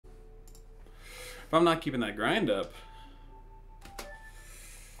If I'm not keeping that grind up,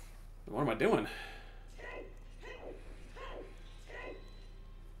 what am I doing?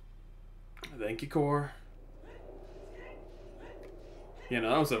 Thank you, Core. Yeah, no,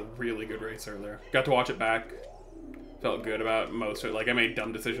 that was a really good race earlier. Got to watch it back. Felt good about most of it. Like, I made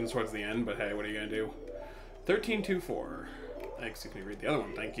dumb decisions towards the end, but hey, what are you gonna do? 13-2-4. Excuse me, read the other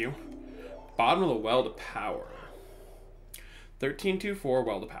one, thank you. Bottom of the well to power. 13-2-4,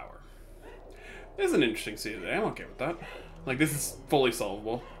 well to power. This is an interesting seed today. I'm okay with that. Like, this is fully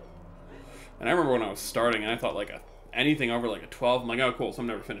solvable. And I remember when I was starting, and I thought, like, anything over, like, a 12, I'm like, oh, cool, so I'm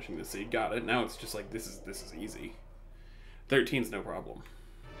never finishing this seed. Got it. Now it's just like, this is easy. 13's no problem.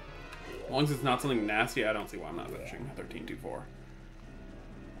 As long as it's not something nasty, I don't see why I'm not finishing 13-2-4.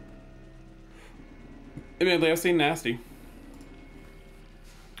 Admittedly, I've seen nasty.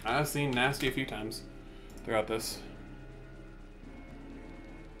 I've seen nasty a few times throughout this.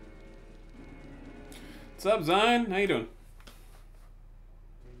 What's up, Zion? How you doing?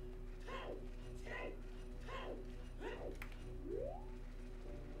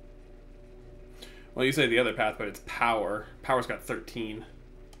 Well, you say the other path, but it's power. Power's got 13.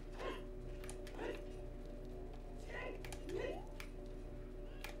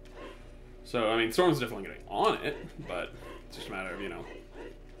 So, I mean, Storm's definitely getting on it, but it's just a matter of, you know.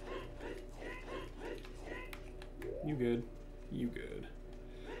 You good. You good.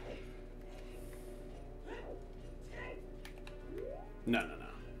 No, no, no.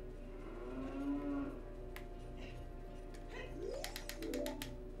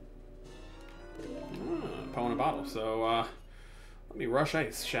 Poe in a bottle. So, let me rush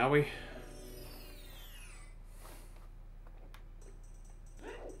ice, shall we?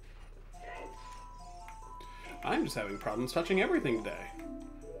 I'm just having problems touching everything today.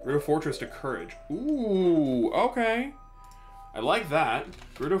 Gerudo Fortress to Courage. Ooh, okay. I like that.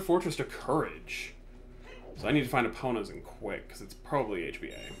 Gerudo Fortress to Courage. So I need to find opponents and quick, because it's probably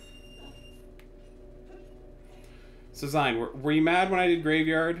HBA. So Zion, were you mad when I did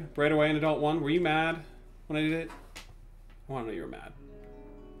Graveyard right away in Adult 1? Were you mad when I did it? I want to know you were mad.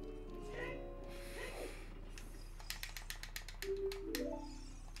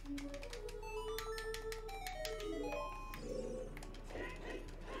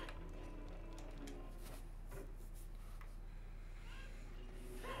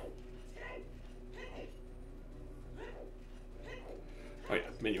 Oh yeah,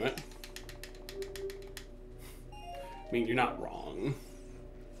 Minuet. I mean, you're not wrong.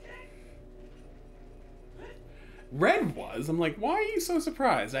 Red was. I'm like, why are you so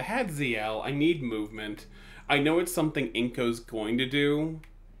surprised? I had ZL. I need movement. I know it's something Inko's going to do.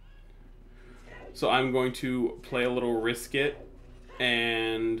 So I'm going to play a little risk it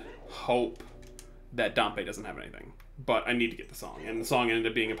and hope that Dompe doesn't have anything. But I need to get the song. And the song ended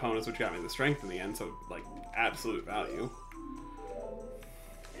up being opponents, which got me the strength in the end. So, like, absolute value.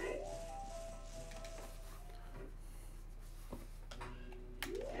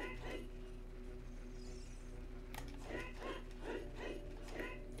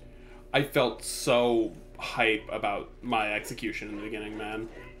 I felt so hype about my execution in the beginning, man.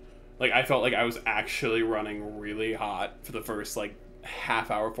 Like, I felt like I was actually running really hot for the first, like,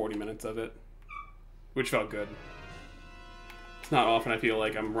 half hour, 40 minutes of it. Which felt good. It's not often I feel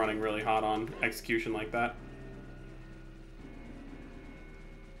like I'm running really hot on execution like that.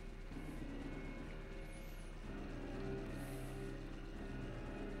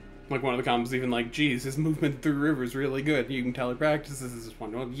 Like, one of the comments even like, geez, his movement through river is really good. You can tell he practices this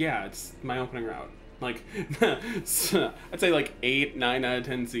one. Well, yeah, it's my opening route. Like, I'd say like 8, 9 out of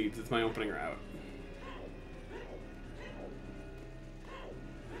 10 seeds, it's my opening route.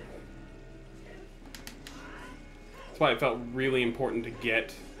 That's why it felt really important to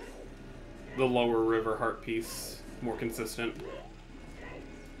get the lower river heart piece more consistent.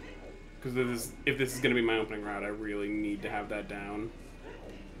 Because if this is going to be my opening route, I really need to have that down.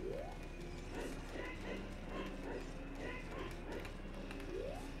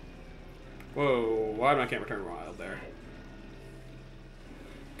 Whoa, why did my camera turn wild there?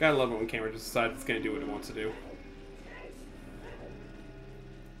 Gotta love it when camera just decides it's gonna do what it wants to do.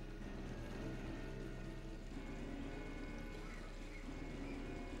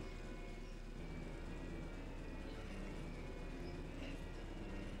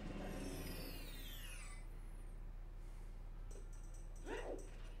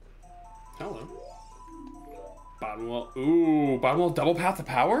 Hello. Bottom wall. Ooh, bottom wall double path to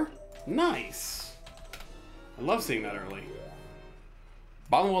power? Nice. I love seeing that early.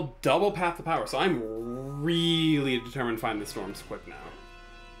 Bottom wall double path to power. So I'm really determined to find the storms quick now.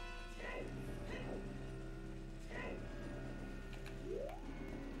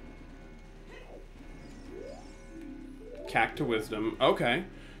 Cack to Wisdom. Okay.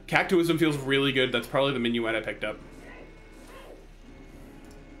 Cack to Wisdom feels really good. That's probably the Minuet I picked up.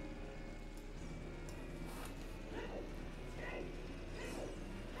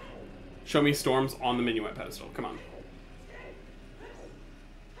 Show me Storms on the Minuet pedestal. Come on.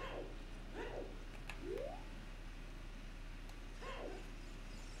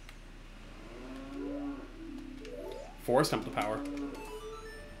 Forest Temple to power.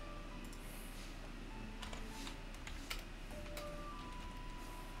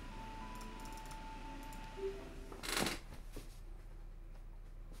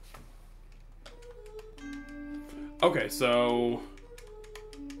 Okay, so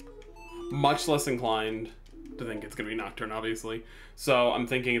much less inclined to think it's going to be Nocturne, obviously. So I'm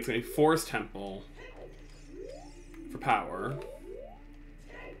thinking it's going to be Forest Temple for power.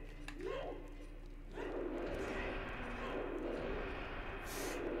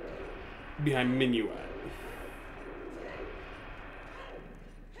 Behind Minuet.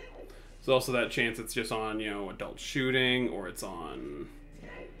 There's also that chance it's just on, you know, Adult Shooting, or it's on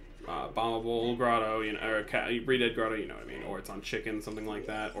Bombable Grotto, you know, or Redead Grotto, you know what I mean, or it's on Chicken, something like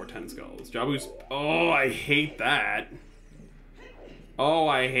that, or 10 Skulls. Jabu's. Oh, I hate that. Oh,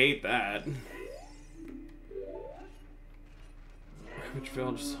 I hate that. Which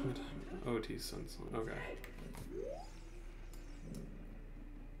Village? OT Sense. Okay.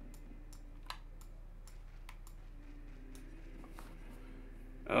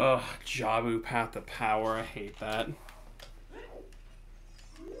 Ugh, Jabu Path to Power. I hate that.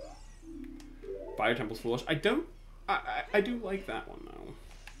 Fire Temple's foolish. I don't. I do like that one though.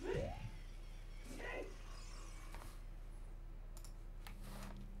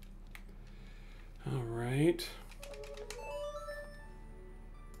 All right.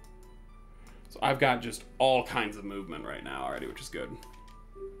 So I've got just all kinds of movement right now already, which is good.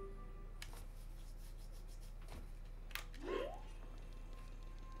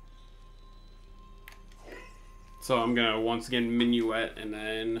 So I'm gonna once again Minuet, and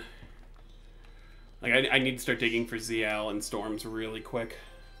then like I need to start digging for ZL and Storms really quick.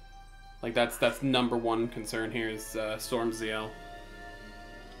 Like that's #1 concern here is Storm ZL.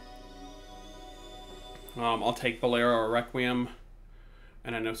 I'll take Bolero or Requiem,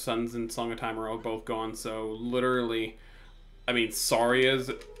 and I know Suns and Song of Time are all both gone. So literally, I mean Saria's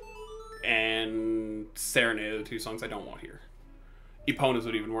and Serenade are the two songs I don't want here. Eponas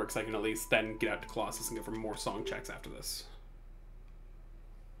would even work, so I can at least then get out to Colossus and go for more song checks after this.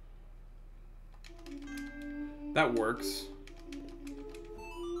 That works.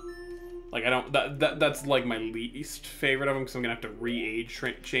 Like I don't. That's like my least favorite of them because I'm gonna have to re-age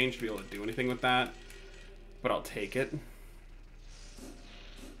change to be able to do anything with that. But I'll take it.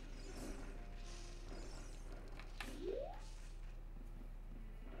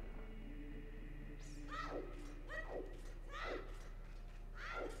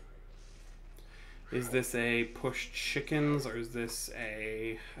 Is this a push chickens or is this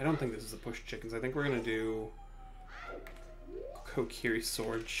a... I don't think this is a push chickens. I think we're going to do Kokiri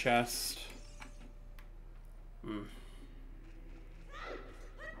sword chest. I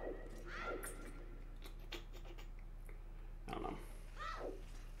don't know.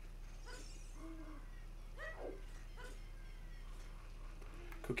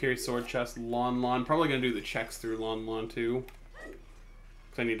 Kokiri sword chest, Lon. Probably going to do the checks through Lon too.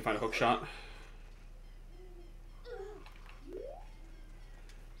 Because I need to find a hook shot.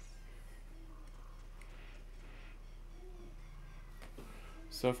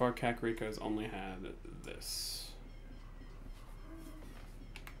 So far, Kakariko's only had this.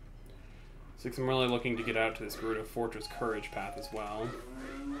 So I'm really looking to get out to this Gerudo Fortress Courage path as well.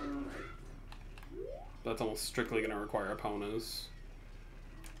 That's almost strictly going to require Eponas.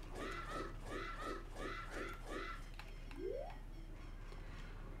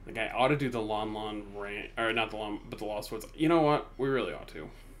 Like, I ought to do the Lon rain, or not the Lon, but the Lost Woods. You know what? We really ought to.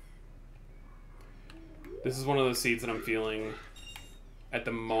 This is one of those seeds that I'm feeling... At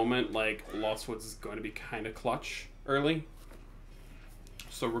the moment, like, Lost Woods is going to be kind of clutch early.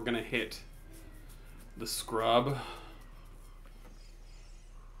 So we're going to hit the Scrub.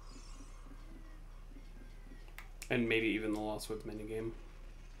 And maybe even the Lost Woods minigame.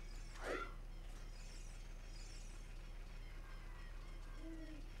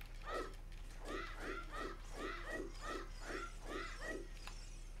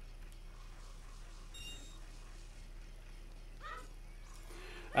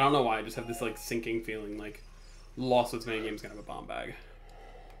 I don't know why, I just have this like sinking feeling like Lost Woods minigame's gonna have a bomb bag.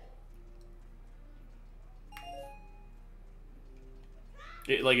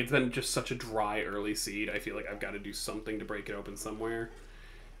 It's been just such a dry early seed. I feel like I've got to do something to break it open somewhere.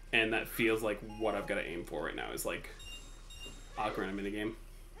 And that feels like what I've got to aim for right now is like Ocarina minigame.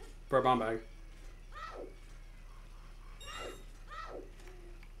 For a bomb bag.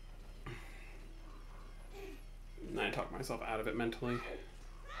 I talked myself out of it mentally.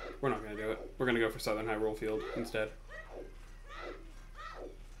 We're not going to do it. We're going to go for Southern Hyrule Field instead.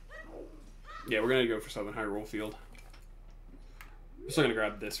 Yeah, we're going to go for Southern Hyrule Field. I'm still going to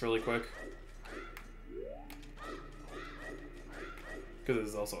grab this really quick. Because this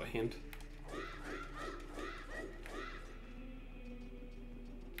is also a hint.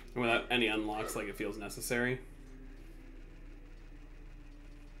 And without any unlocks, like, it feels necessary.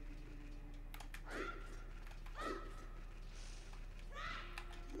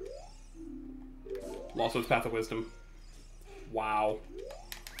 Lost Woods Path of Wisdom. Wow.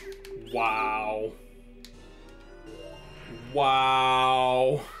 Wow.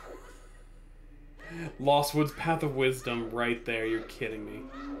 Wow. Lost Woods Path of Wisdom right there. You're kidding me.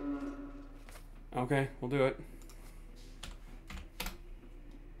 Okay, we'll do it.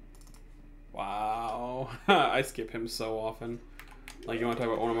 Wow. I skip him so often. Like, you want to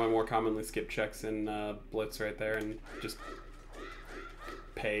talk about one of my more commonly skipped checks in Blitz right there, and just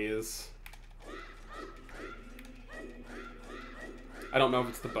pays. I don't know if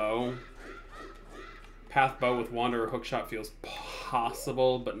it's the bow. Path bow with Wander or hookshot feels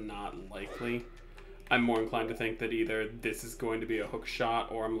possible, but not likely. I'm more inclined to think that either this is going to be a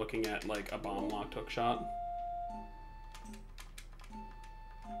hookshot, or I'm looking at, like, a bomb-locked hookshot.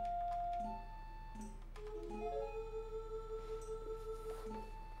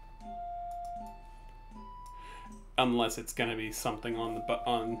 Unless it's gonna be something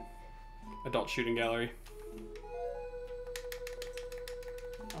on Adult Shooting Gallery.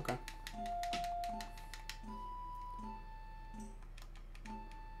 Okay.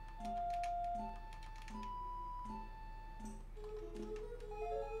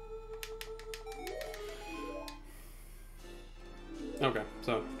 Okay,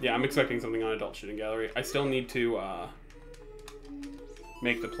 so yeah, I'm expecting something on Adult Shooting Gallery. I still need to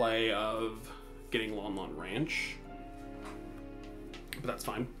make the play of getting Lon Lon Ranch. But that's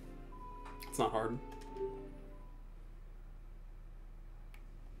fine. It's not hard.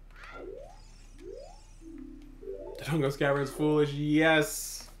 Dodongo Scabbard is foolish.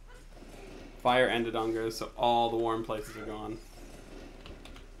 Yes! Fire and Dodongos, so all the warm places are gone.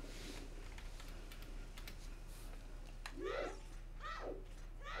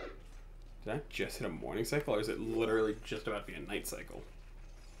 Did I just hit a morning cycle, or is it literally just about to be a night cycle?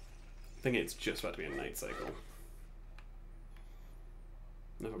 I think it's just about to be a night cycle.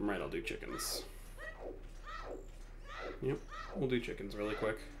 If I'm right, I'll do chickens. Yep, we'll do chickens really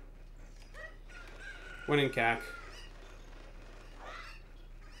quick. Winning CAC.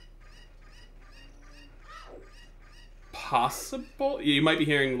 Possible? You might be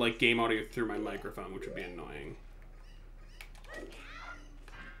hearing, like, game audio through my microphone, which would be annoying.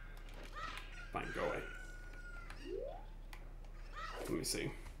 Fine, go away. Let me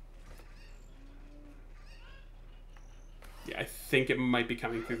see. Yeah, I think it might be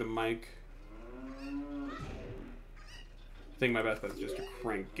coming through the mic. I think my best bet is just to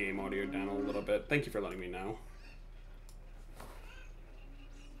crank game audio down a little bit. Thank you for letting me know.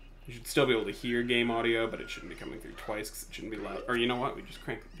 You should still be able to hear game audio, but it shouldn't be coming through twice because it shouldn't be loud. Or you know what? We just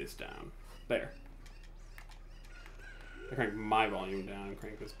crank this down. There. I crank my volume down and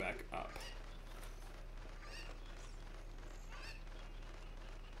crank this back up.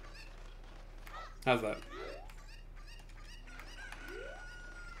 How's that?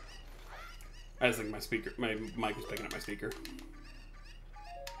 I just think my mic was picking up my speaker.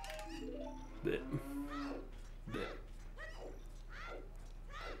 Blech. Blech.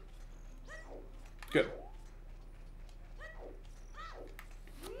 Good.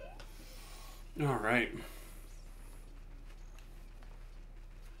 All right.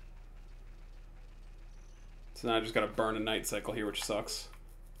 So now I just got to burn a night cycle here, which sucks.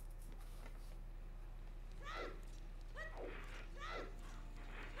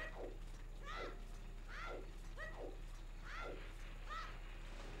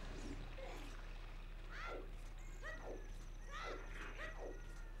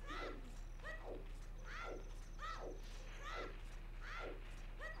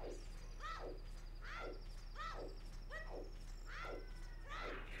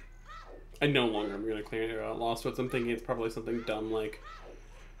 I no longer am going to clear out Lost Woods. I'm thinking it's probably something dumb like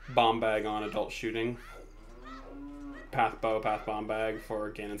bomb bag on Adult Shooting. Path bow, path bomb bag for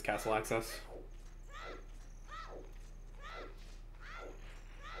Ganon's castle access.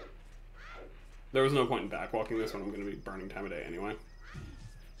 There was no point in backwalking this one. I'm going to be burning time of day anyway.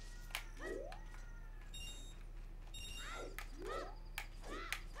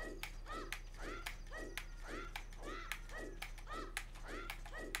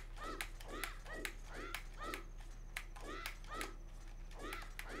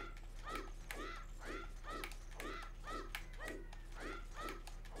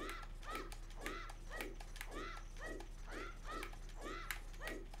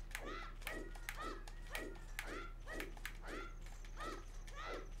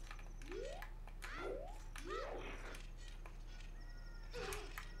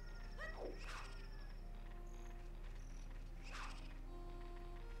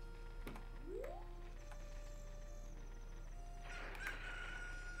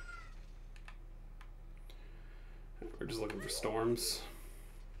 We're just looking for storms.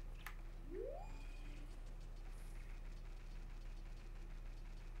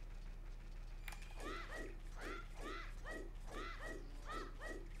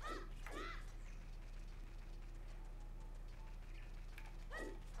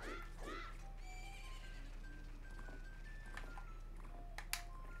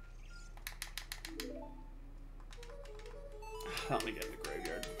 Let me get in the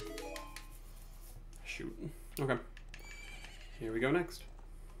graveyard. Shoot. Okay. Here we go next.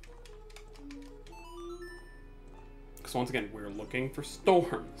 Because once again, we're looking for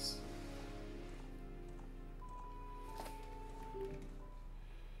storms.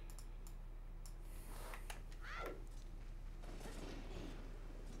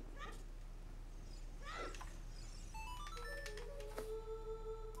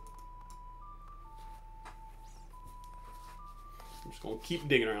 I'm just gonna keep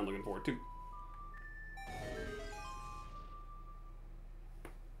digging around looking for it too.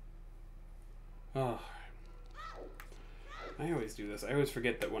 Oh, I always do this. I always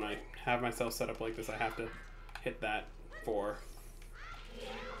forget that when I have myself set up like this, I have to hit that for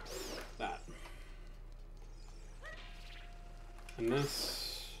that. And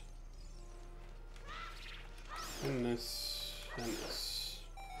this. And this. And this.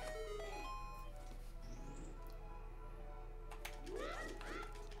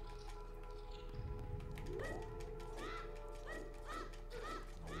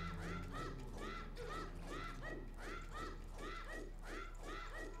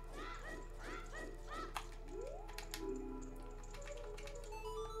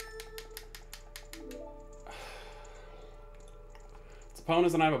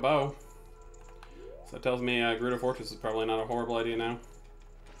 Opponents and I have a bow. So that tells me Gruta Fortress is probably not a horrible idea now.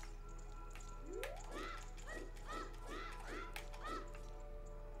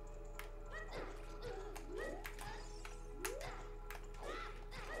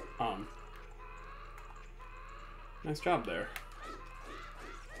 Nice job there.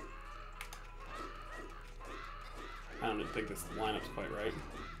 I don't think this lineup's quite right.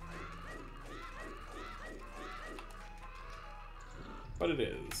 But it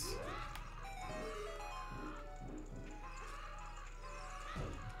is.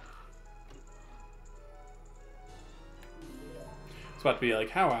 It's about to be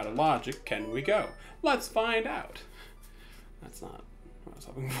like, how out of logic can we go? Let's find out. That's not what I was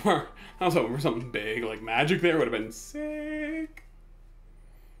hoping for. I was hoping for something big, like magic there would have been sick.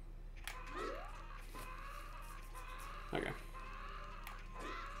 Okay.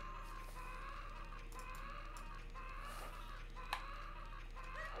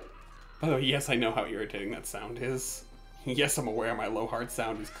 By the way, yes, I know how irritating that sound is. Yes, I'm aware my low heart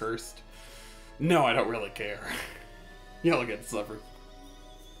sound is cursed. No, I don't really care. Y'all get to suffer.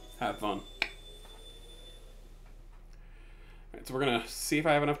 Have fun. Alright, so we're gonna see if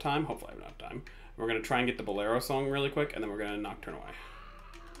I have enough time. Hopefully I have enough time. We're gonna try and get the Bolero song really quick, and then we're gonna Nocturne away.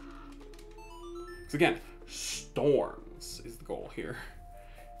 So again, storms is the goal here.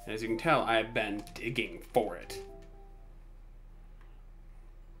 And as you can tell, I have been digging for it.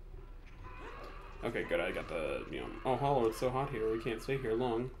 Okay, good. I got the, you know, oh, Hollow, it's so hot here. We can't stay here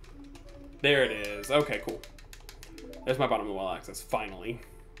long. There it is. Okay, cool. There's my bottom of the well access, finally.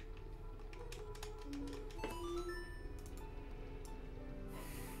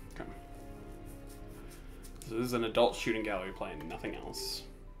 Okay. So this is an adult shooting gallery playing nothing else.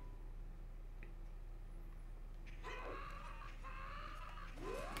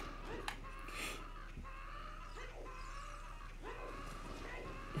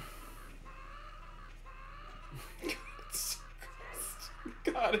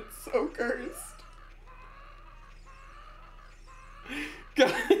 God, it's so cursed.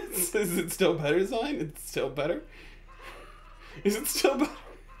 God, is it still better, Zion? It's still better? Is it still better?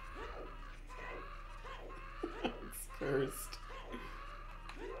 It's cursed.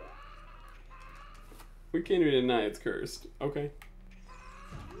 We can't even deny it's cursed. Okay.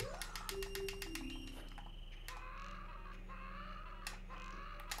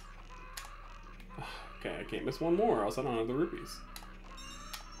 Okay, I can't miss one more, or else I don't have the rupees.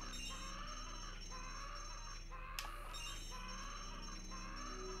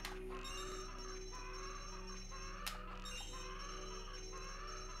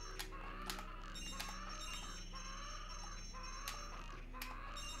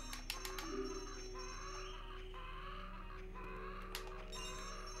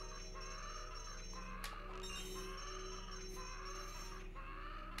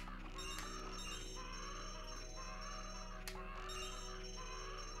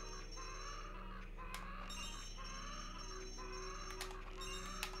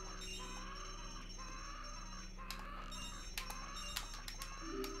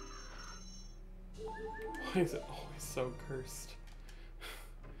 Why is it always so cursed?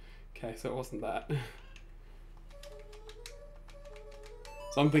 Okay, so it wasn't that.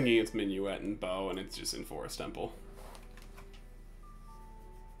 So I'm thinking it's Minuet and Bow, and it's just in Forest Temple.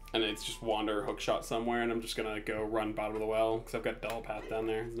 And it's just Wander Hookshot somewhere, and I'm just gonna go run bottom of the well, because I've got Double Path down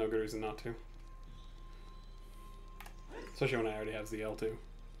there. There's no good reason not to. Especially when I already have ZL too.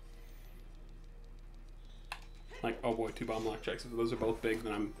 Like, oh boy, 2 bomb lock checks. If those are both big,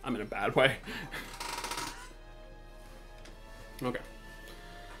 then I'm in a bad way. Okay.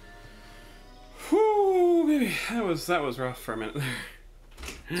 Whew, baby, that was rough for a minute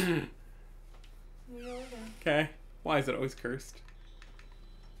there. Okay. Why is it always cursed?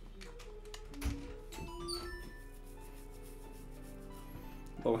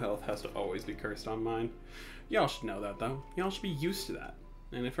 Low health has to always be cursed on mine. Y'all should know that though. Y'all should be used to that.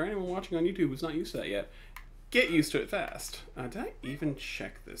 And if for anyone watching on YouTube who's not used to that yet, get used to it fast. Did I even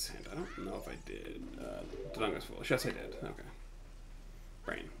check this hand? I don't know if I did. Dodongo's foolish. Yes, I did. Okay.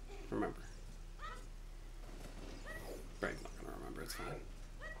 Brain. Remember. Brain's not gonna remember. It's fine.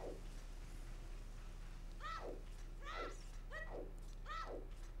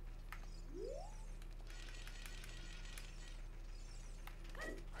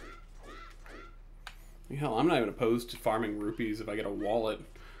 Hell, I'm not even opposed to farming rupees if I get a wallet.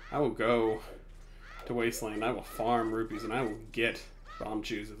 I will go to Wasteland, I will farm rupees, and I will get bomb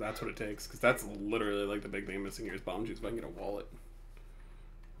chews if that's what it takes. Because that's literally like the big thing I'm missing here is bomb chews if I can get a wallet.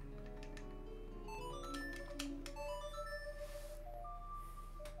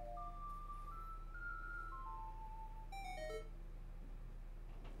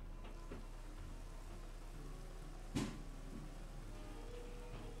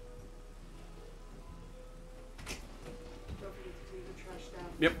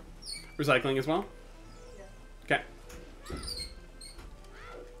 Yep. Recycling as well? Yeah. Okay.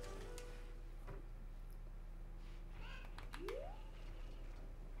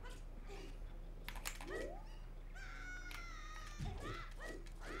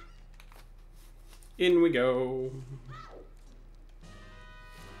 In we go.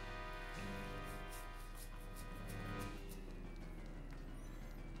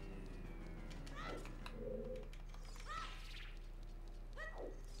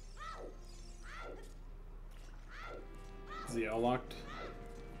 ZL locked.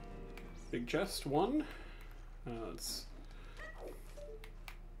 Big chest, 1. Let's...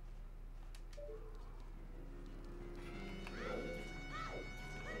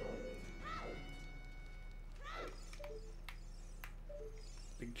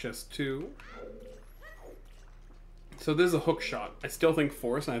 Big chest, 2. So this is a hook shot. I still think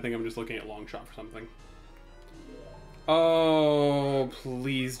force, and I think I'm just looking at long shot for something. Oh,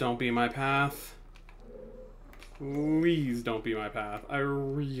 please don't be my path. Please don't be my path. I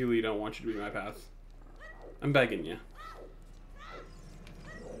really don't want you to be my path. I'm begging you.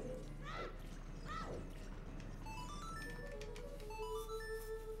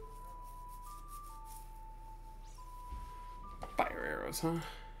 Fire arrows, huh?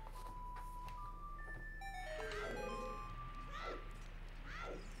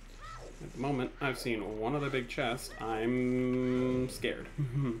 At the moment, I've seen one other big chest. I'm scared.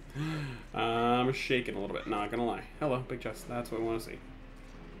 I'm shaking a little bit, not gonna lie. Hello, big chest. That's what we want to see.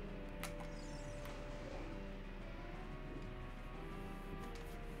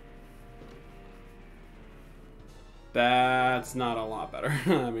 That's not a lot better.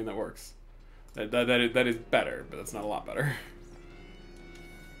 I mean, that works. That is better, but that's not a lot better.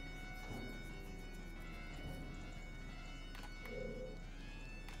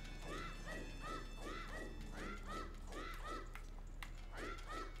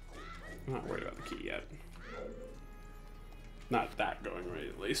 I'm not worried about the key yet. Not that going right,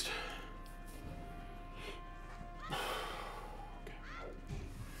 at least. Okay.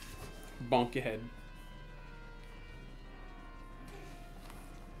 Bonk your head.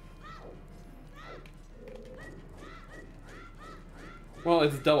 Well,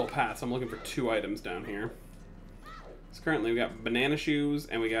 it's double path, so I'm looking for 2 items down here. So currently we got banana shoes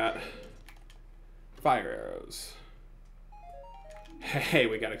and we got fire arrows. Hey,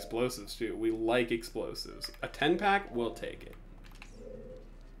 we got explosives too. We like explosives. A 10-pack, we'll take it.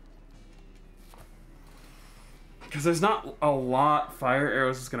 Because there's not a lot fire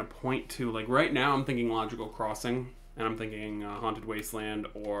arrows is going to point to. Like right now I'm thinking Logical Crossing, and I'm thinking Haunted Wasteland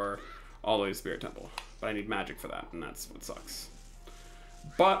or all the way to Spirit Temple. But I need magic for that, and that's what sucks.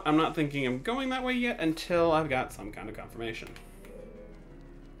 But I'm not thinking I'm going that way yet until I've got some kind of confirmation.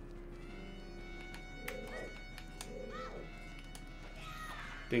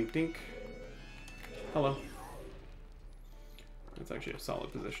 Dink dink. Hello. That's actually a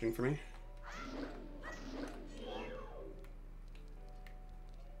solid positioning for me.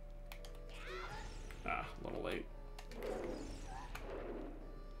 A little late.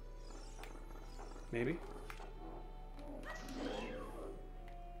 Maybe?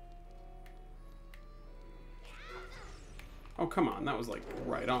 Oh, come on. That was, like,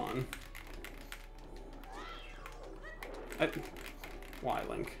 right on. Why,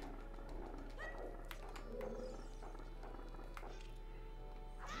 Link?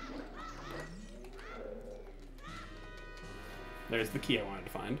 There's the key I wanted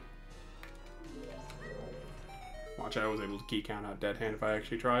to find. Watch, I was able to key count out dead hand if I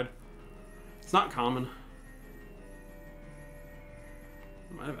actually tried. It's not common.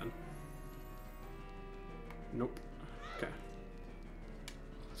 Might have been. Nope. Okay.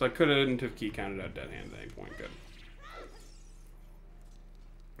 So I couldn't have key counted out dead hand at any point. Good.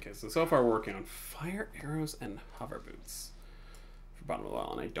 Okay, so far we're working on fire arrows and hover boots for bottom of the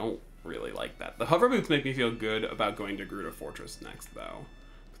wall, and I don't really like that. The hover boots make me feel good about going to Gerudo Fortress next, though.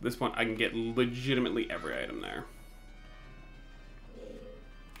 At this point, I can get legitimately every item there.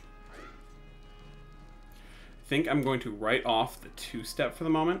 I think I'm going to write off the two-step for the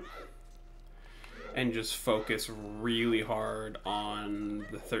moment and just focus really hard on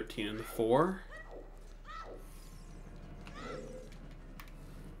the 13 and the 4.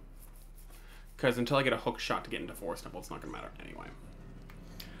 Because until I get a hook shot to get into 4 step, it's not going to matter anyway.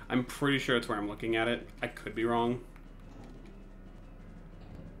 I'm pretty sure it's where I'm looking at it. I could be wrong.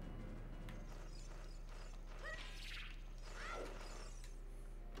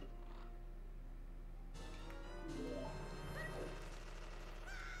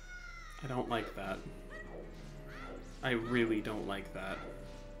 I don't like that. I really don't like that.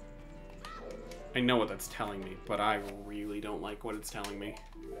 I know what that's telling me, but I really don't like what it's telling me.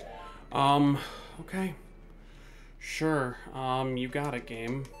 Okay. Sure, you got it,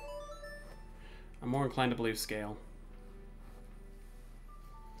 game. I'm more inclined to believe scale.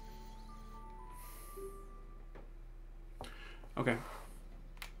 Okay.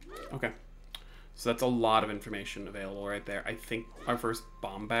 Okay. So that's a lot of information available right there. I think our first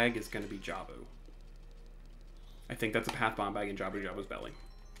bomb bag is going to be Jabu. I think that's a path bomb bag in Jabu's belly.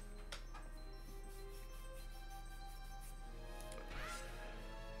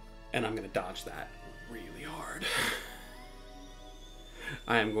 And I'm going to dodge that really hard.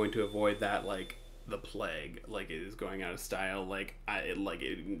 I am going to avoid that like the plague. Like it is going out of style. Like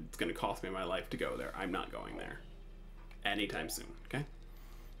it's going to cost me my life to go there. I'm not going there anytime soon. Okay,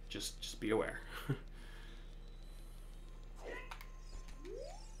 just be aware.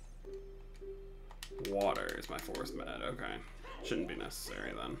 Water is my forest med. Okay, shouldn't be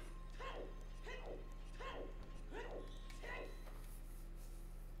necessary then.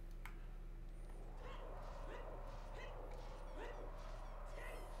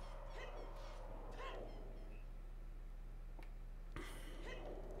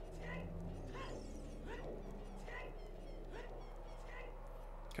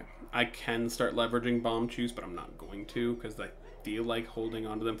 I can start leveraging bomb juice, but I'm not going to because I feel like holding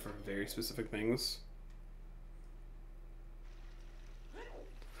onto them for very specific things.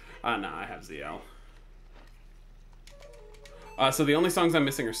 No, I have ZL. So the only songs I'm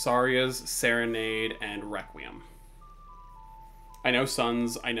missing are Saria's, Serenade, and Requiem. I know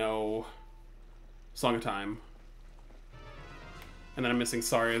Suns, I know Song of Time. And then I'm missing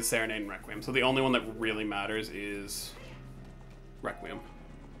Saria's, Serenade, and Requiem. So the only one that really matters is Requiem.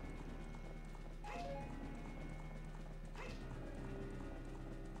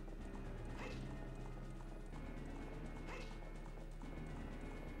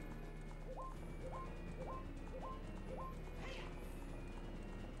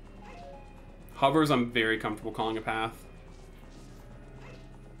 Hovers, I'm very comfortable calling a path.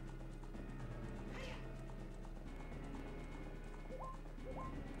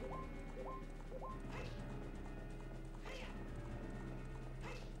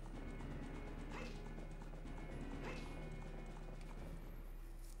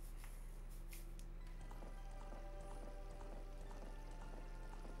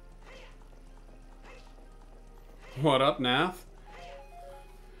 What up, Nath?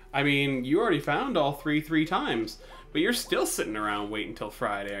 I mean, you already found all three times, but you're still sitting around waiting until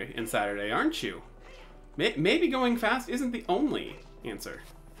Friday and Saturday, aren't you? Maybe going fast isn't the only answer.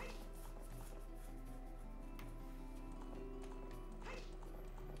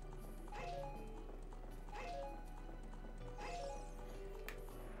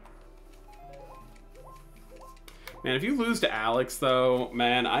 Man, if you lose to Alex, though,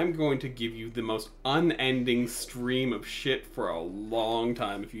 man, I'm going to give you the most unending stream of shit for a long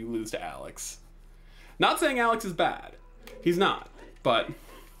time if you lose to Alex. Not saying Alex is bad. He's not. But,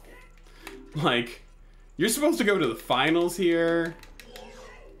 like, you're supposed to go to the finals here.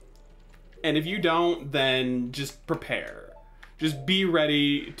 And if you don't, then just prepare. Just be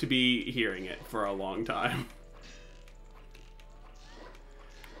ready to be hearing it for a long time.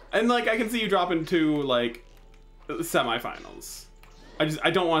 And, like, I can see you drop into, like, semifinals.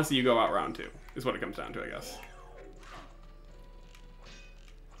 I don't want to see you go out round 2, is what it comes down to, I guess.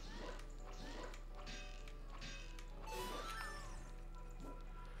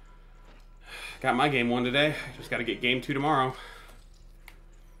 Got my game 1 today. Just got to get game 2 tomorrow.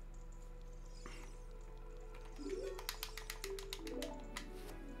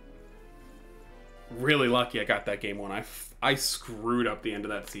 Really lucky I got that game 1. I screwed up the end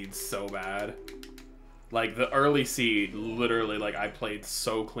of that seed so bad. Like, the early seed, literally, like, I played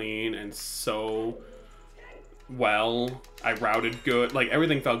so clean and so well. I routed good. Like,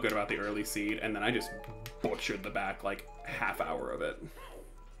 everything felt good about the early seed, and then I just butchered the back, like, half hour of it.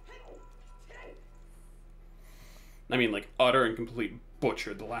 I mean, like, utter and complete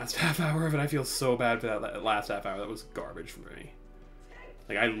butchered the last half hour of it. I feel so bad for that last half hour. That was garbage for me.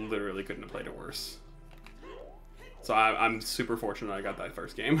 Like, I literally couldn't have played it worse. So I'm super fortunate I got that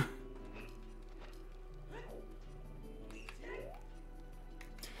first game.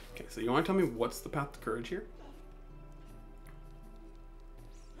 Okay, so you want to tell me what's the path to courage here?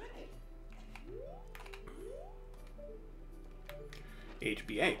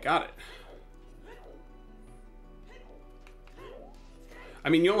 HBA, got it. I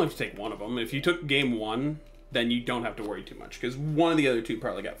mean, you only have to take one of them. If you took game 1, then you don't have to worry too much, because one of the other 2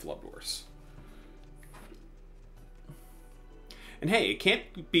 probably got flubbed worse. And hey, it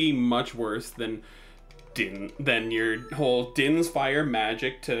can't be much worse than your whole Din's Fire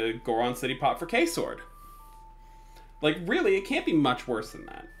magic to Goron City Pop for K-Sword. Like, really, it can't be much worse than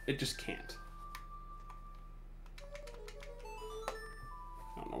that. It just can't.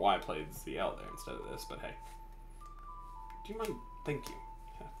 I don't know why I played ZL there instead of this, but hey. Do you mind? Thank you.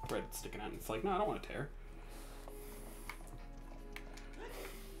 Yeah, red sticking out, and it's like, no, I don't want to tear.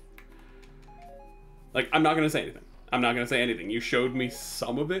 Like, I'm not going to say anything. I'm not going to say anything. You showed me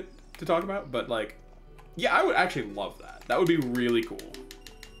some of it to talk about, but, like, yeah, I would actually love that. That would be really cool.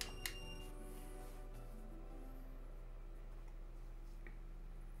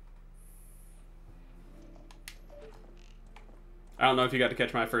 I don't know if you got to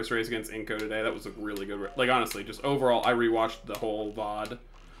catch my first race against Inko today. That was a really good race. Like, honestly, just overall, I rewatched the whole VOD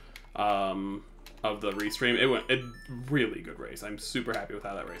of the restream. It went a really good race. I'm super happy with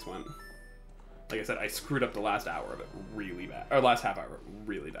how that race went. Like I said, I screwed up the last hour of it really bad. Or last half hour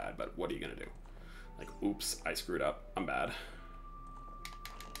really bad, but what are you going to do? Like, oops, I screwed up. I'm bad.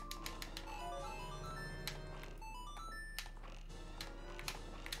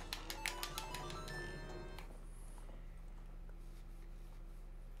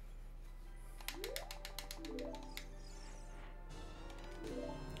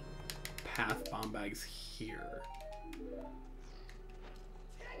 Path bomb bags here.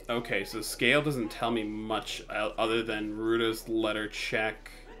 Okay, so scale doesn't tell me much other than Ruta's letter check.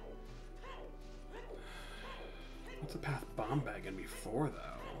 What's a path bomb bag gonna be for,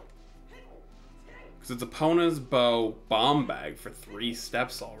 though? Because it's Epona's bow bomb bag for 3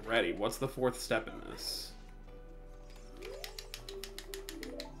 steps already. What's the 4th step in this?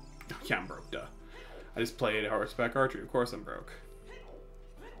 Oh, yeah, I'm broke, duh. I just played horseback archery. Of course I'm broke.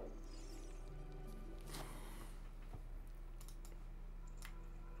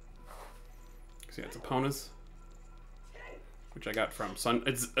 So yeah, it's Epona's, which I got from Sun.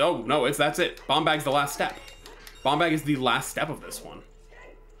 It's oh no, that's it. Bomb bag's the last step. Bomb bag is the last step of this one.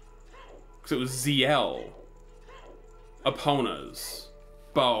 Because it was ZL, Epona's,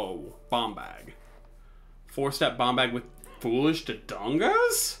 bow, bomb bag, 4-step bomb bag with foolish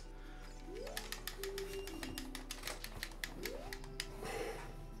Dodongas.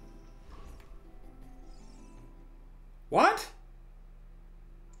 What?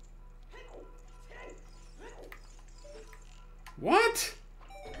 What?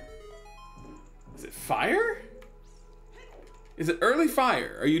 Is it fire? Is it early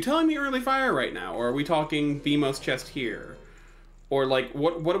fire? Are you telling me early fire right now? Or are we talking BMO's chest here? Or like,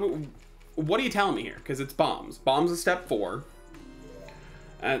 what are you telling me here? Because it's bombs. Bombs is step 4.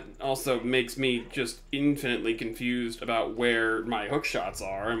 That also makes me just infinitely confused about where my hook shots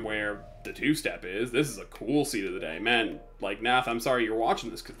are and where the 2-step is. This is a cool seed of the day. Man, like, Nath, I'm sorry you're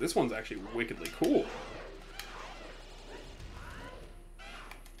watching this because this one's actually wickedly cool.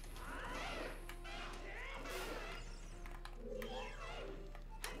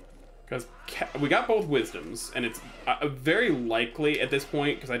 Because we got both wisdoms, and it's very likely at this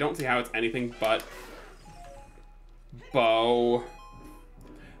point, because I don't see how it's anything but bow.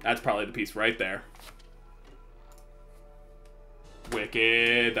 That's probably the piece right there.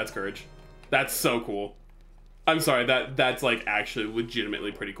 Wicked. That's courage. That's so cool. I'm sorry, that's like actually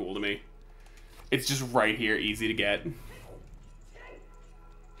legitimately pretty cool to me. It's just right here, easy to get.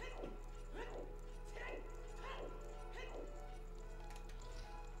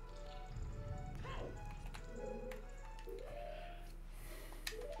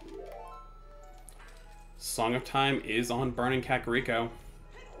 Song of Time is on Burning Kakariko.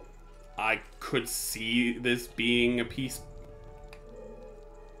 I could see this being a piece.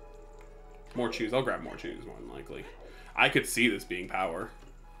 More choose. I'll grab more choose, more than likely. I could see this being power.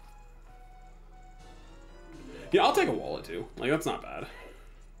 Yeah, I'll take a wallet too. Like, that's not bad.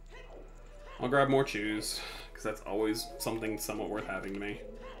 I'll grab more choose, because that's always something somewhat worth having to me.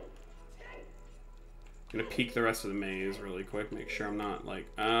 I'm gonna peek the rest of the maze really quick, make sure I'm not like,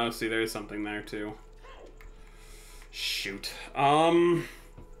 oh, see, there's something there too. Shoot.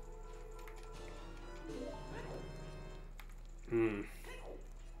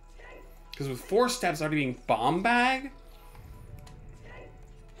 Because with 4 steps already being bomb bag,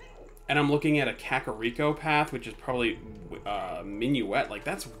 and I'm looking at a Kakariko path, which is probably Minuet, like,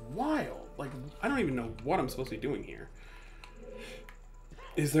 that's wild. Like, I don't even know what I'm supposed to be doing here.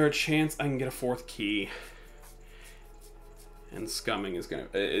 Is there a chance I can get a 4th key? And scumming is gonna,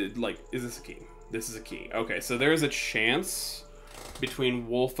 like, is this a key? This is a key. Okay, so there's a chance between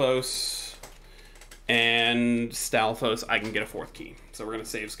Wolfos and Stalfos I can get a 4th key. So we're gonna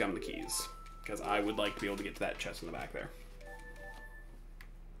save scum the keys, because I would like to be able to get to that chest in the back there.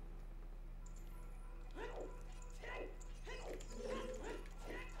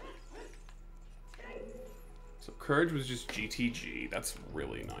 So Courage was just GTG. That's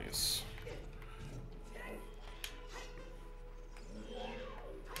really nice.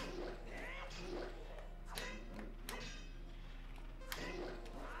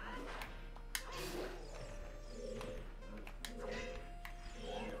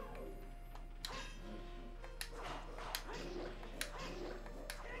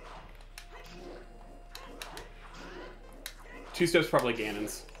 Two steps probably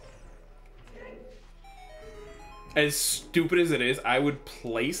Ganon's. As stupid as it is, I would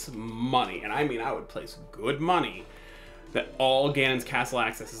place money, and I mean I would place good money, that all Ganon's castle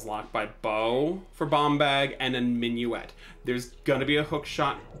access is locked by Bow for bomb bag and then Minuet. There's gonna be a hook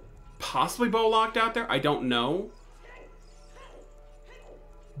shot, possibly Bow locked out there, I don't know.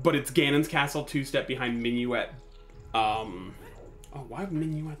 But it's Ganon's castle 2-step behind Minuet. Oh, why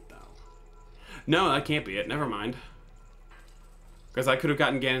Minuet though? No, that can't be it, never mind. Because I could have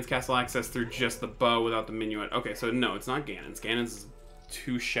gotten Ganon's castle access through just the Bow without the Minuet. Okay, so no, it's not Ganon's. Ganon's is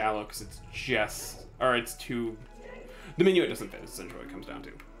too shallow because it's just... Or it's too... The Minuet doesn't fit, is essentially what it comes down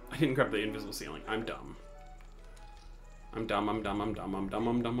to. I didn't grab the invisible ceiling. I'm dumb. I'm dumb, I'm dumb, I'm dumb, I'm dumb,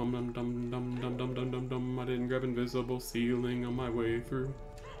 I'm dumb, I'm dumb, dumb, dumb, dumb, dumb, dumb, dumb, dumb. I didn't grab invisible ceiling on my way through.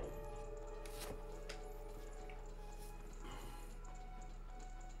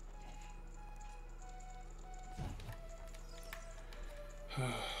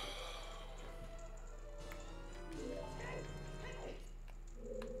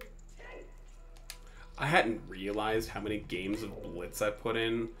 I hadn't realized how many games of Blitz I put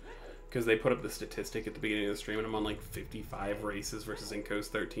in, because they put up the statistic at the beginning of the stream, and I'm on like 55 races versus Inco's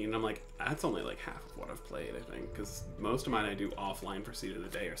 13, and I'm like, that's only like half of what I've played, I think, because most of mine I do offline for seed of the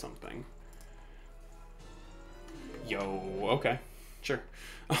day or something. Yo, okay, sure.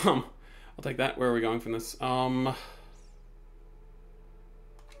 I'll take that. Where are we going from this? You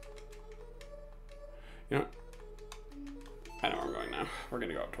know, I know where I'm going now. We're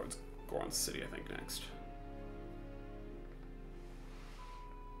gonna go up towards Goron City, I think, next.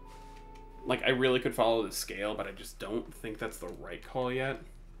 Like, I really could follow the scale, but I just don't think that's the right call yet.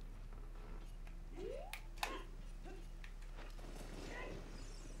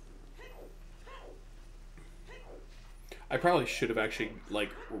 I probably should have actually,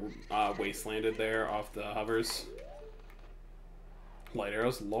 like, wastelanded there off the hovers. Light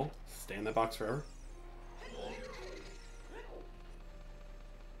arrows, lol. Stay in that box forever.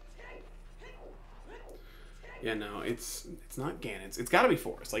 Yeah, no, it's not Ganon's. It's got to be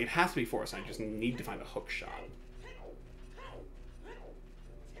Forest. Like, it has to be Forest. I just need to find a hook shot.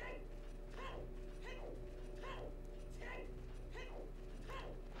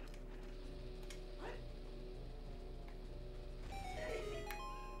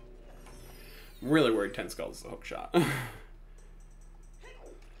 I'm really worried 10 Skulls is a hook shot.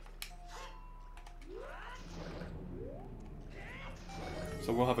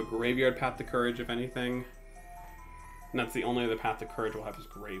 So we'll have a Graveyard Path to Courage, if anything. And that's the only other path to Courage we'll have is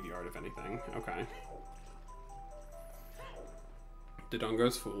Graveyard, if anything. Okay.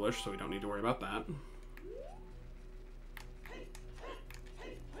 Dodongo's foolish, so we don't need to worry about that.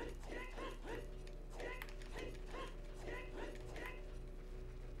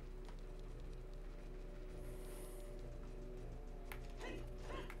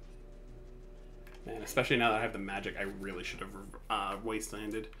 And especially now that I have the magic, I really should have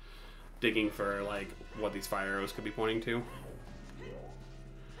wastelanded digging for like what these fire arrows could be pointing to.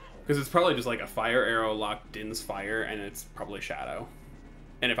 Because it's probably just like a fire arrow locked Din's fire, and it's probably Shadow.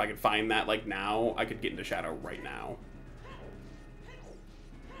 And if I could find that like now, I could get into Shadow right now.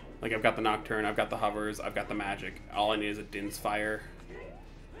 Like I've got the Nocturne, I've got the hovers, I've got the magic. All I need is a Din's fire.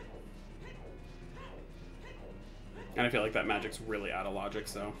 And I feel like that magic's really out of logic,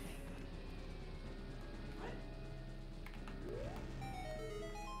 so.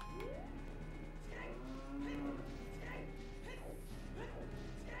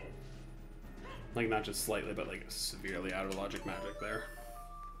 Like, not just slightly, but like severely out of logic magic there.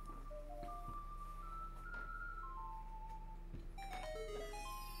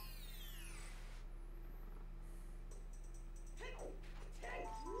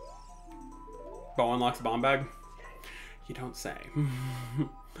 Bo unlocks a bomb bag? You don't say.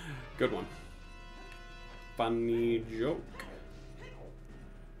 Good one. Funny joke.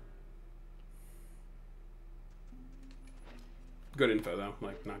 Good info, though.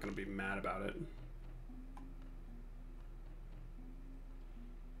 Like, not gonna be mad about it.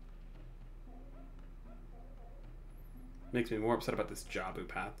 Makes me more upset about this Jabu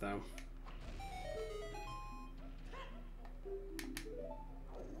path, though.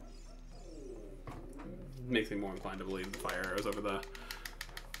 Makes me more inclined to believe the fire arrows over the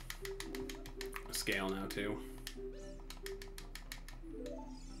scale now, too.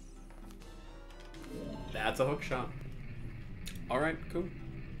 That's a hook shot. Alright, cool.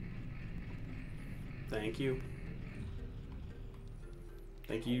 Thank you.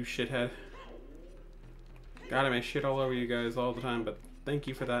 Thank you, shithead. God, I may shit all over you guys all the time, but thank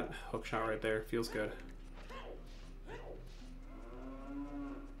you for that hook shot right there. Feels good.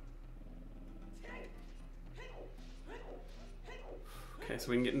 Okay, so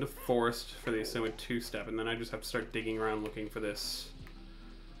we can get into forest for the assumed 2-step, and then I just have to start digging around looking for this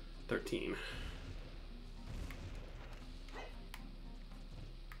 13.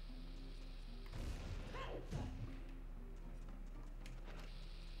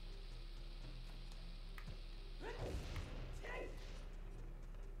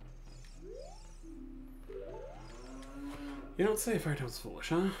 You don't say Fire Type's foolish,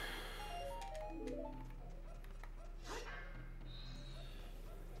 huh?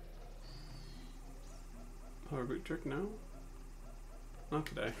 Power boot trick? No? Not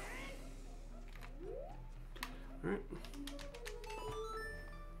today. Alright.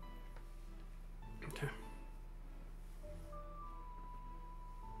 Okay.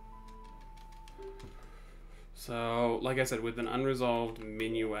 So, like I said, with an unresolved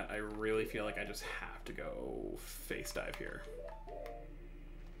minuet, I really feel like I just have to go face dive here.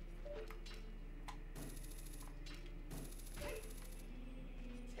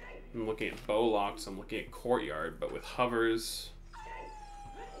 I'm looking at bow locks, I'm looking at courtyard, but with hovers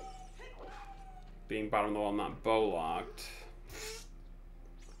being bottom of the wall, not bow locked, it's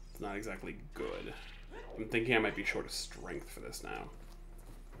not exactly good. I'm thinking I might be short of strength for this now.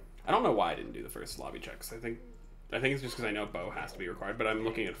 I don't know why I didn't do the first lobby checks. I think it's just because I know bow has to be required, but I'm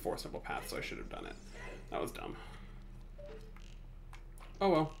looking at a 4-simple path, so I should have done it. That was dumb. Oh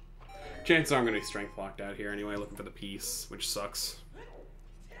well. Chances are I'm going to be strength locked out here anyway, looking for the piece, which sucks.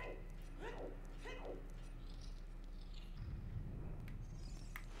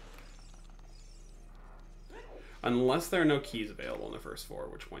 Unless there are no keys available in the first 4,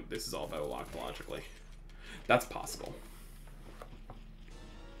 at which point this is all bow locked logically. That's possible.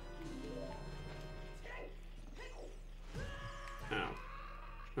 Ow.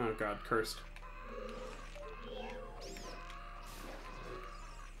 Oh god, cursed.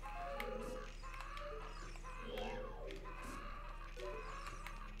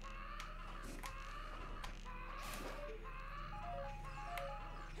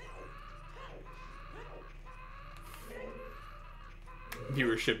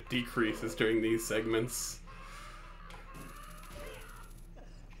 Viewership decreases during these segments.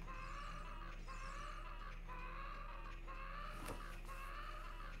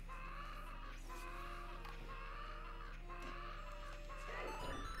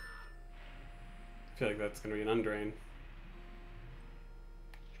 I feel like that's gonna be an undrain.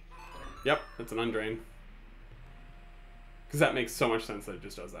 Yep, it's an undrain. Because that makes so much sense that it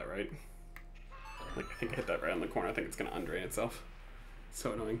just does that, right? Like, I think I hit that right on the corner. I think it's gonna undrain itself.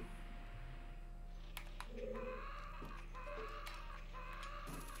 So annoying.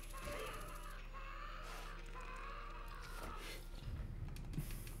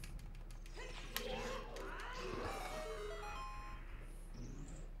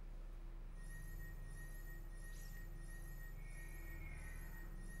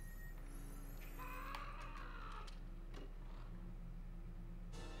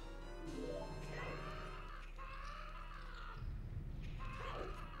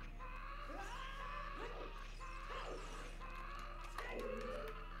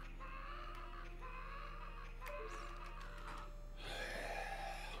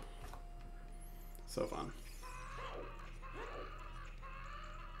 So fun.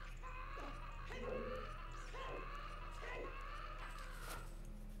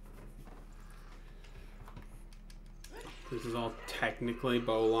 This is all technically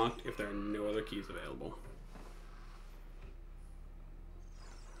bow locked if there are no other keys available.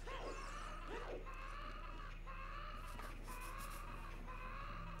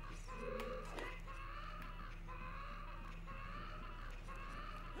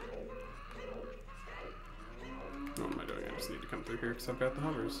 What am I doing? I just need to come through here because I've got the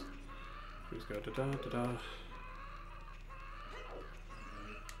hovers. Just go da da da da.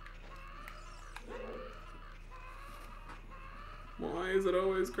 Why is it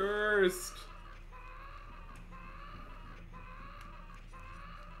always cursed?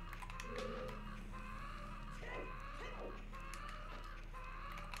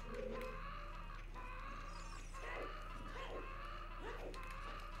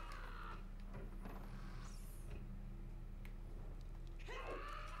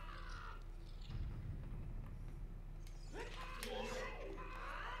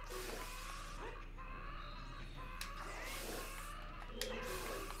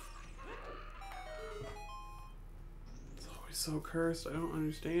 So cursed. I don't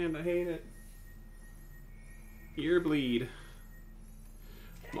understand. I hate it. Ear bleed.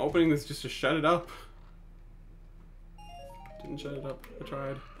 I'm opening this just to shut it up. Didn't shut it up. I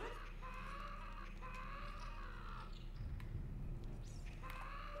tried.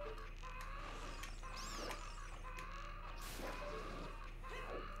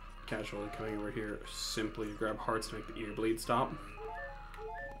 Casually coming over here simply to grab hearts to make the ear bleed stop.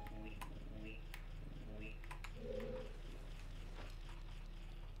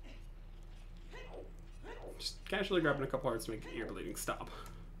 Just casually grabbing a couple hearts to make the ear bleeding stop.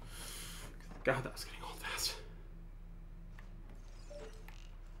 God, that was getting old fast.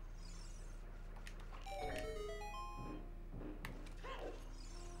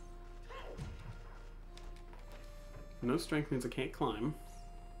 No strength means I can't climb.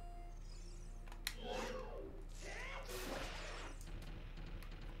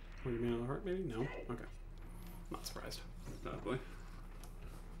 What do you mean on the heart, maybe? No? Okay. Not surprised. Probably.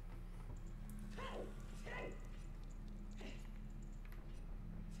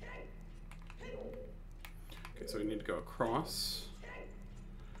 Okay, so we need to go across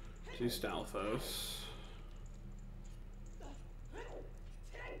to Stalfos.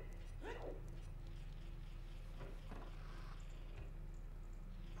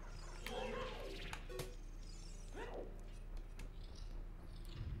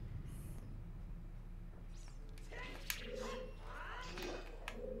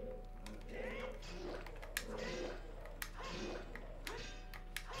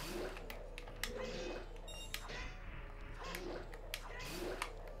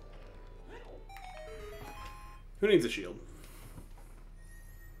 Who needs a shield?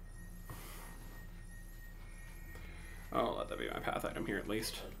 Oh, let that be my path item here at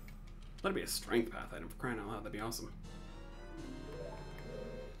least. Let it be a strength path item, for crying out loud, that'd be awesome.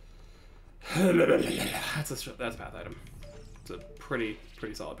 That's a path item. It's a pretty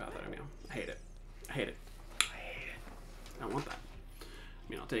solid path item, yeah. I hate it. I hate it. I hate it. I don't want that. I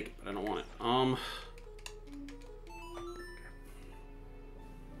mean, I'll take it, but I don't want it.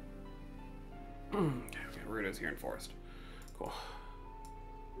 Okay, Rudo's here in Forest. Cool.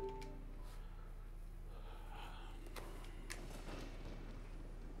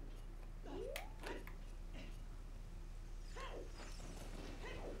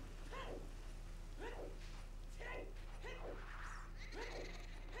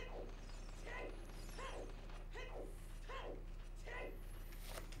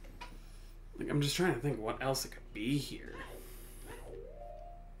 Like, I'm just trying to think what else it could be here.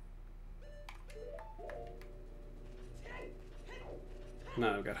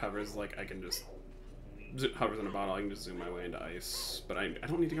 No, I've got hovers, like, I can just... Hovers in a bottle, I can just zoom my way into ice. But I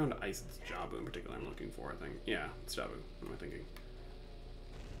don't need to go into ice, it's Jabu in particular I'm looking for, I think. Yeah, it's Jabu. What am I thinking?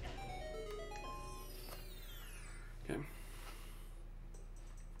 Okay.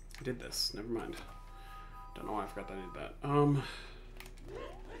 I did this. Never mind. Don't know why I forgot that I did that.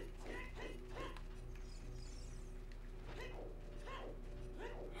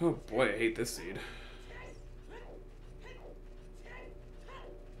 Oh boy, I hate this seed.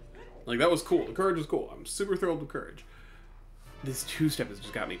 Like, that was cool. The courage was cool. I'm super thrilled with courage. This two-step has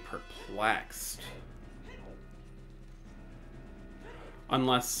just got me perplexed.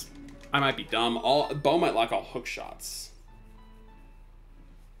 Unless I might be dumb. Bow might lock all hook shots.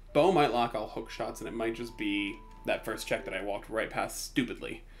 Bow might lock all hook shots, and it might just be that first check that I walked right past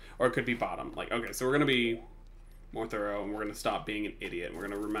stupidly. Or it could be bottom. Like, okay, so we're going to be more thorough, and we're going to stop being an idiot. And we're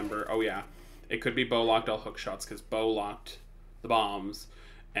going to remember, oh yeah, It could be bow locked all hook shots because bow locked the bombs,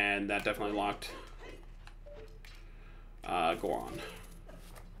 and that definitely locked Goron.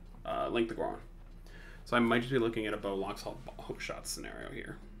 Link the Goron. So I might just be looking at a bow locks all hook shots scenario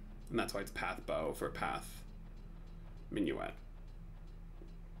here. And that's why it's path bow for path minuet.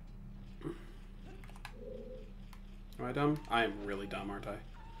 Am I dumb? I am really dumb, aren't I?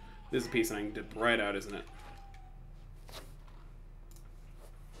 This is a piece and I can dip right out, isn't it?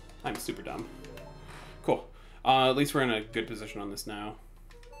 I'm super dumb. Cool. At least we're in a good position on this now.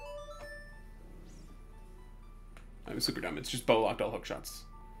 I'm super dumb. It's just bow locked all hook shots.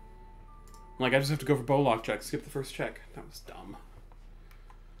 Like, I just have to go for bow lock check. Skip the first check. That was dumb.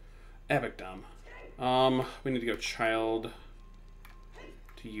 Epic dumb. We need to go child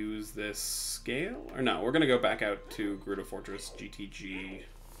to use this scale. Or no, we're going to go back out to Gerudo Fortress, GTG,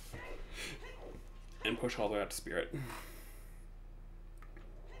 and push all the way out to Spirit.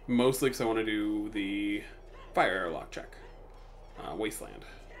 Mostly because I want to do the fire airlock check. Wasteland.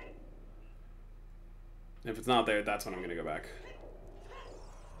 If it's not there, that's when I'm going to go back.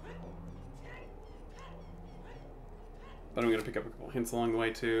 But I'm going to pick up a couple hints along the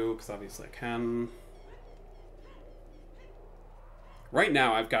way too, because obviously I can. Right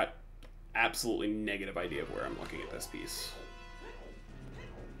now, I've got absolutely negative idea of where I'm looking at this piece.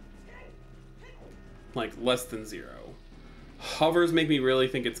 Like, less than 0. Hovers make me really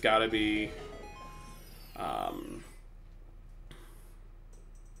think it's got to be...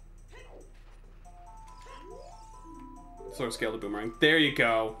 Zora scale to boomerang. There you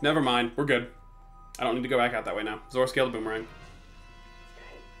go. Never mind. We're good. I don't need to go back out that way now. Zora scale to boomerang.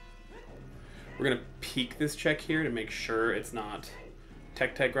 We're going to peek this check here to make sure it's not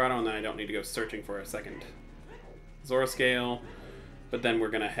Tech Grotto, and then I don't need to go searching for a second Zora scale. But then we're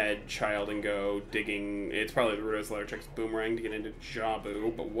going to head child and go digging. It's probably the Rudo's Letter checks boomerang to get into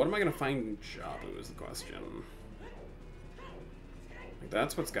Jabu. But what am I going to find in Jabu is the question. Like,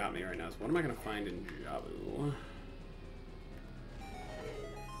 that's what's got me right now. Is what am I going to find in Jabu?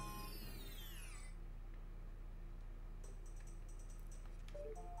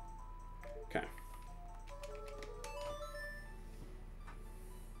 Okay.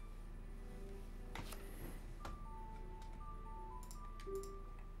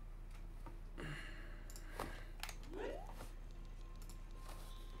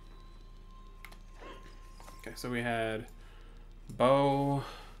 Okay, so we had bow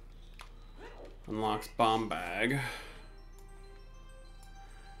unlocks bomb bag.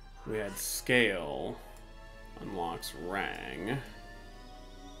 We had scale unlocks rang.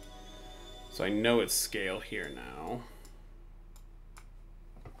 So I know it's scale here now.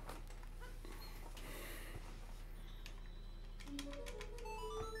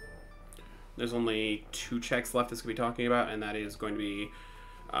 There's only 2 checks left this could be talking about, and that is going to be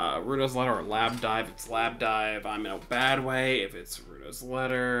Rudo's Letter or Lab Dive. If it's Lab Dive, I'm in a bad way. If it's Rudo's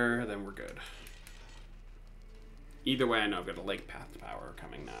Letter, then we're good. Either way, I know I've got a Lake Path Power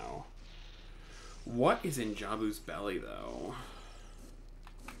coming now. What is in Jabu's belly, though?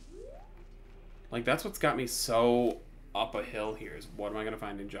 Like, that's what's got me so up a hill here, is what am I going to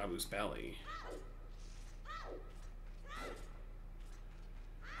find in Jabu's belly?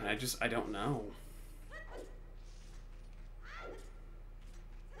 And I don't know.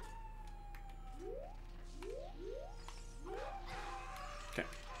 Okay.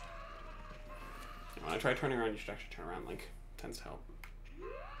 When I try turning around, you should actually turn around. Link tends to help.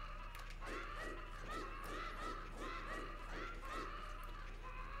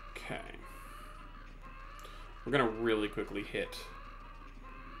 Okay. We're gonna really quickly hit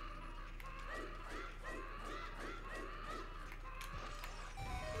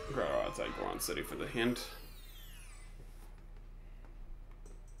Grotto outside Goron City for the hint.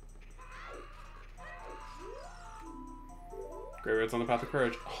 Graveyard's on the Path of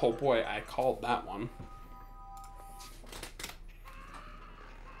Courage. Oh boy, I called that one.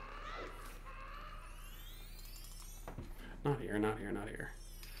 Not here, not here, not here.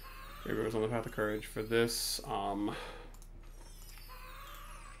 Graveyard's on the Path of Courage for this.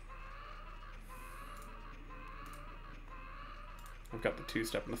 I've got the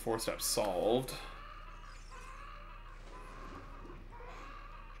 2-step and the 4-step solved.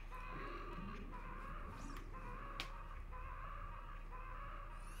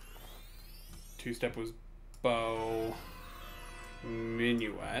 Two-step was bow,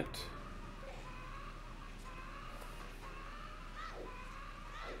 minuet.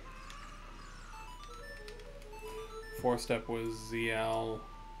 Four-step was ZL,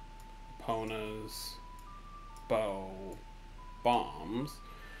 Pona's, bow, bombs.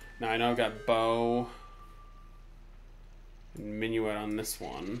 Now I know I've got bow and minuet on this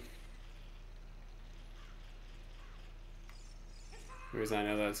one. The reason I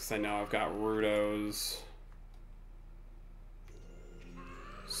know that is because I know I've got Rudos,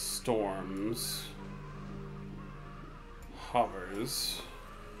 Storms, Hovers.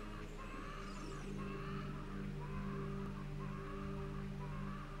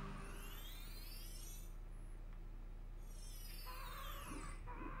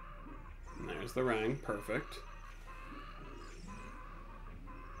 And there's the Rang, perfect.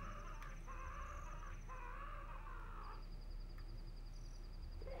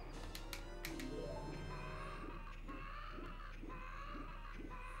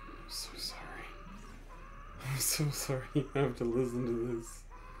 I'm so sorry you have to listen to this.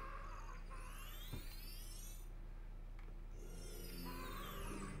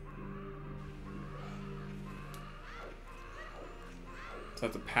 So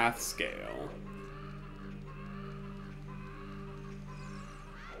that's a path scale.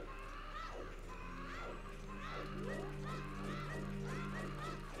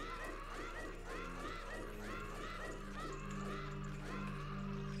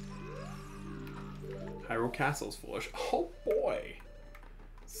 Hyrule Castle's foolish. Oh boy!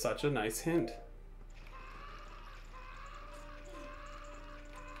 Such a nice hint.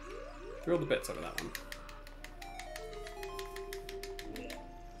 Throw the bits over that one.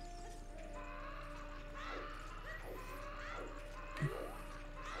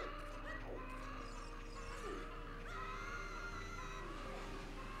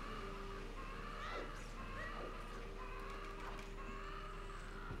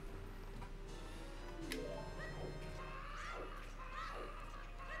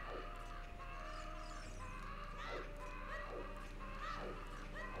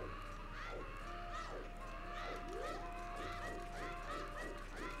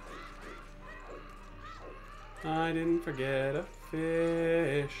 I didn't forget a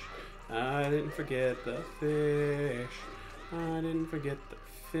fish. I didn't forget the fish. I didn't forget the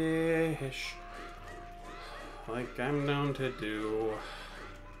fish. Like I'm known to do.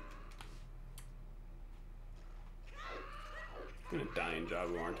 I'm gonna die in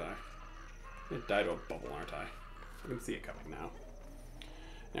Jabu, aren't I? I'm gonna die to a bubble, aren't I? I can see it coming now.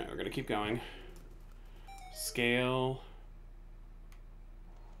 Anyway, we're gonna keep going. Scale.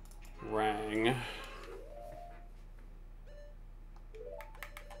 Rang.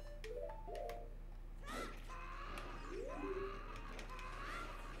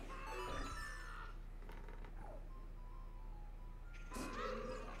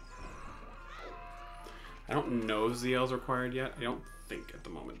 I don't know if ZL's required yet. I don't think at the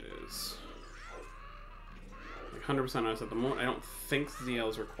moment it is. Like 100% honest, at the moment I don't think ZL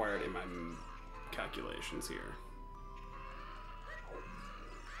is required in my calculations here.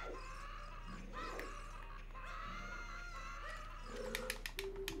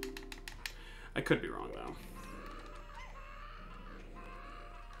 I could be wrong though.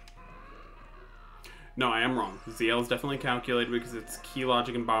 No, I am wrong. ZL is definitely calculated because it's key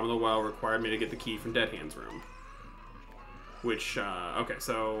logic and bottom of the well required me to get the key from Dead Hand's room. Which, okay,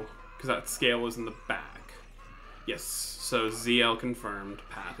 so, because that scale was in the back. Yes, so ZL confirmed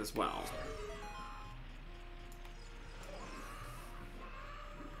path as well.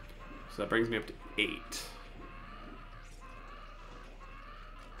 So that brings me up to 8.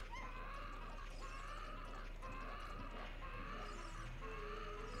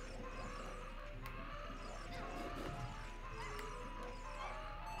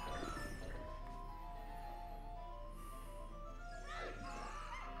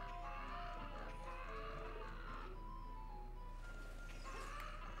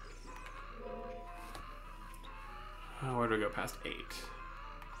 Where do we go past 8?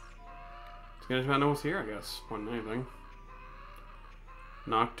 It's gonna depend on what's here, I guess, more than anything.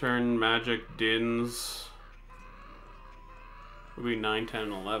 Nocturne, Magic, Dins. Would be 9, 10,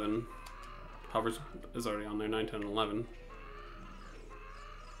 and 11. Hovers is already on there, 9, 10, and 11.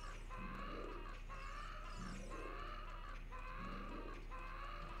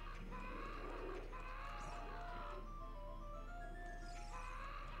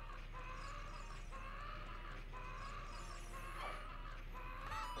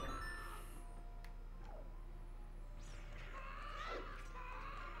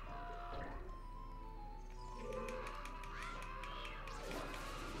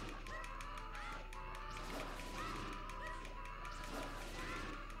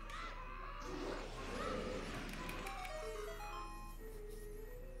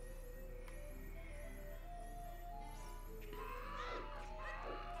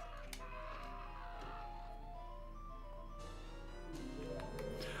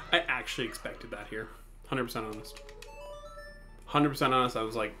 I actually expected that here. 100% honest. 100% honest, I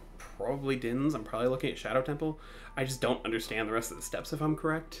was like, probably Din's. I'm probably looking at Shadow Temple. I just don't understand the rest of the steps if I'm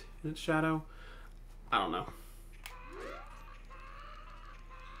correct. And it's Shadow. I don't know.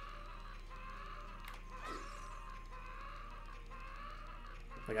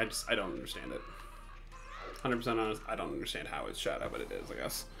 Like, I don't understand it. 100% honest, I don't understand how it's Shadow, but it is, I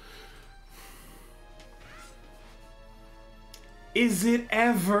guess. Is it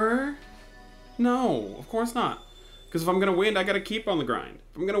ever? No, of course not. Because if I'm gonna win, I gotta keep on the grind.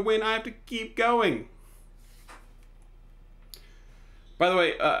 If I'm gonna win, I have to keep going. By the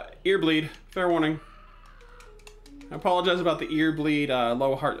way, ear bleed, fair warning. I apologize about the ear bleed,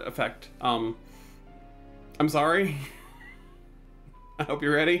 low heart effect. I'm sorry. I hope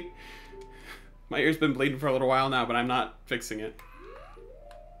you're ready. My ear's been bleeding for a little while now, but I'm not fixing it.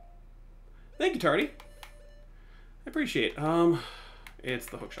 Thank you, Tardy. I appreciate it. It's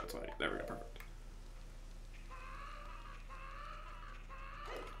the hook shot, so there we go, perfect.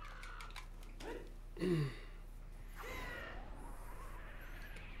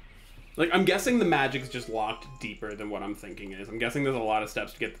 Like, I'm guessing the magic's just locked deeper than what I'm thinking is. I'm guessing there's a lot of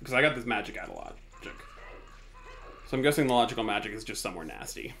steps to get, because I got this magic out a lot. So I'm guessing the logical magic is just somewhere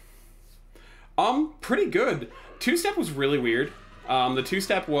nasty. Pretty good. Two-step was really weird. The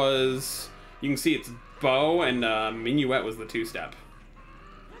two-step was, you can see it's bow and minuet was the two-step.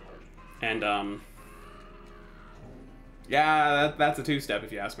 And yeah, that's a two-step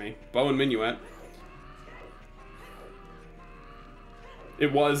if you ask me. Bow and minuet.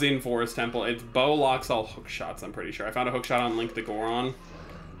 It was in Forest Temple. It's bow locks all hook shots, I'm pretty sure. I found a hook shot on Link the Goron.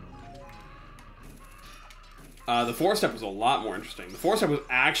 The four-step was a lot more interesting. The four-step was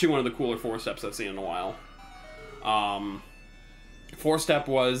actually one of the cooler four-steps I've seen in a while. Four-step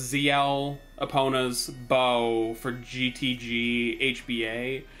was ZL, Epona's bow for GTG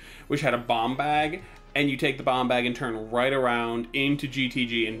HBA, which had a bomb bag, and you take the bomb bag and turn right around into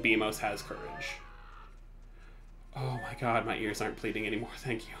GTG, and BMOS has courage. Oh my god, my ears aren't bleeding anymore,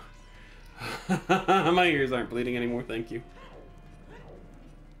 thank you. My ears aren't bleeding anymore, thank you.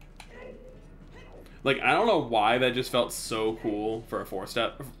 Like, I don't know why that just felt so cool for a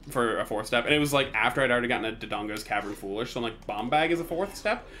four-step, and it was like after I'd already gotten a Dodongo's Cavern Foolish, so I'm like, bomb bag is a fourth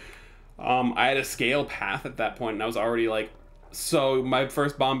step. I had a scale path at that point, and I was already like, so my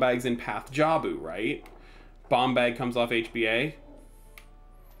first bomb bag's in path Jabu, right? Bomb bag comes off HBA.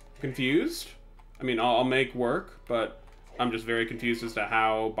 Confused? I mean, I'll make work, but I'm just very confused as to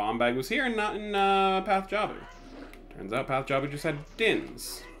how bomb bag was here and not in path Jabu. Turns out path Jabu just had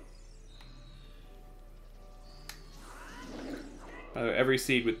Dins. Every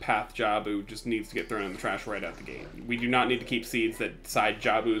seed with path Jabu just needs to get thrown in the trash right out the gate. We do not need to keep seeds that decide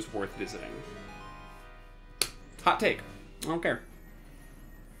Jabu is worth visiting. Hot take. I don't care.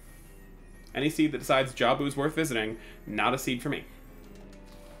 Any seed that decides Jabu is worth visiting, not a seed for me.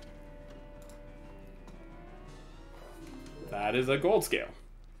 That is a gold scale.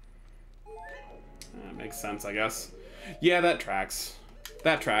 That makes sense, I guess. Yeah, that tracks.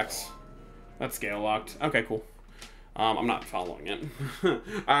 That tracks. That's scale locked. Okay, cool. I'm not following it.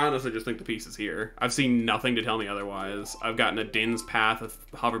 I honestly just think the piece is here. I've seen nothing to tell me otherwise. I've gotten a Din's path,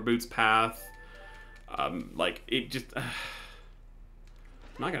 a Hover Boots path. Like, it just... I'm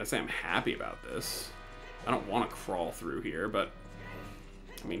not gonna say I'm happy about this. I don't want to crawl through here, but...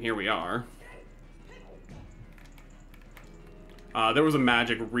 I mean, here we are. There was a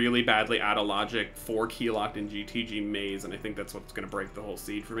magic really badly out of logic, 4-key locked in GTG maze, and I think that's what's gonna break the whole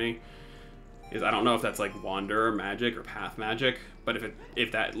seed for me. Is I don't know if that's like Wanderer magic or Path magic, but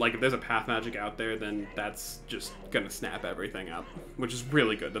if there's a Path magic out there, then that's just gonna snap everything up, which is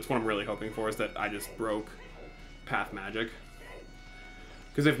really good. That's what I'm really hoping for, is that I just broke Path magic.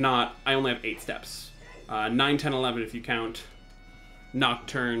 Because if not, I only have 8 steps. 9, 10, 11 if you count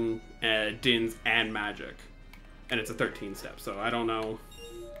Nocturne, Dins, and Magic. And it's a 13 step, so I don't know.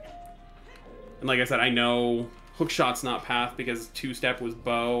 And like I said, I know Hookshot's not Path because 2-step was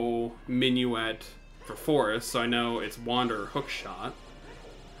Bow, Minuet for Forest, so I know it's Wanderer, Hookshot.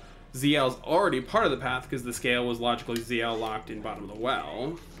 ZL's already part of the Path because the scale was logically ZL locked in bottom of the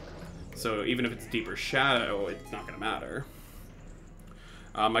well. So even if it's Deeper Shadow, it's not going to matter.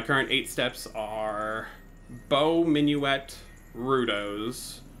 My current 8 steps are Bow, Minuet,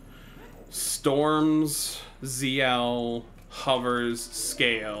 Rudos, Storms, ZL, Hovers,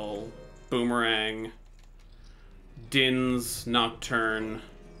 Scale, Boomerang, Dins, Nocturne,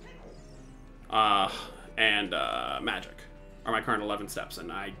 and Magic are my current 11 steps,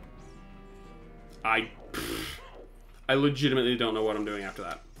 and I legitimately don't know what I'm doing after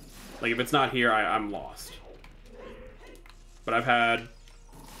that. Like, if it's not here, I'm lost. But I've had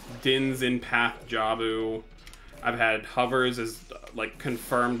Dins in Path Jabu. I've had Hovers as like,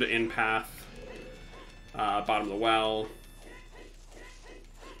 confirmed in path. Bottom of the well.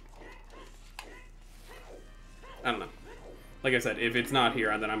 I don't know. Like I said, if it's not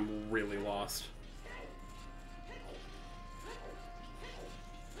here, then I'm really lost.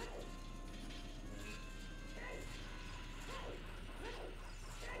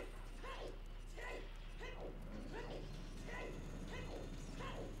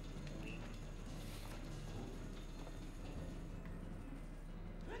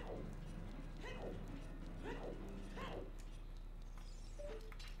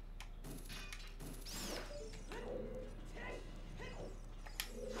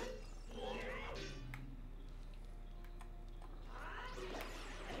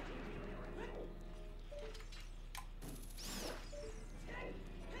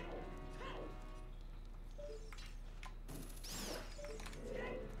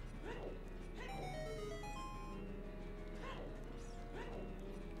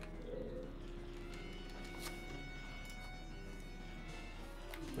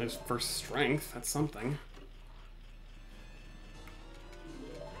 There's first strength, that's something.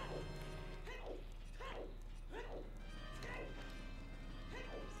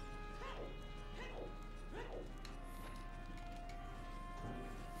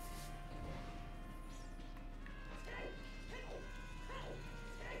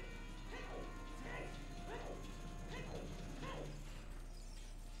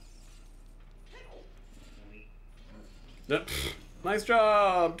 Yep. Nice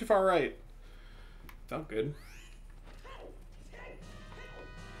job! Too far right. Felt good.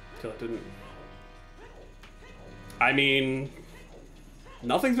 Till it didn't. I mean,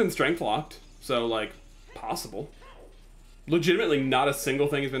 nothing's been strength locked, so, like, possible. Legitimately, not a single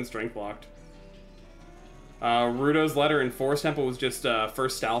thing has been strength locked. Rudo's letter in Forest Temple was just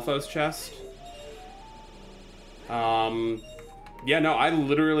first Stalfos chest. Yeah, no, I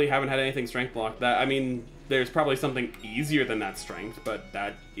literally haven't had anything strength locked. That, I mean, there's probably something easier than that strength, but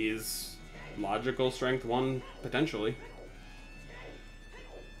that is logical strength 1, potentially.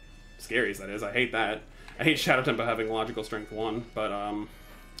 Scary as that is, I hate that. I hate Shadow Tempo having logical strength 1, but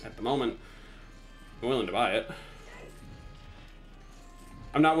at the moment, I'm willing to buy it.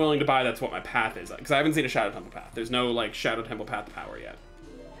 I'm not willing to buy that's what my path is, because I haven't seen a Shadow Temple path. There's no, like, Shadow Temple path power yet.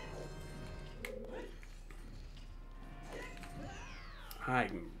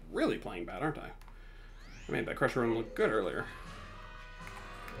 I'm really playing bad, aren't I? I made that Crusher Rune look good earlier.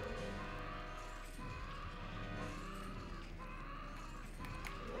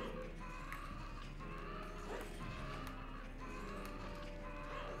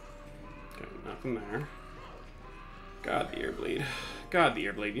 Okay, nothing there. God, the ear bleed. God, the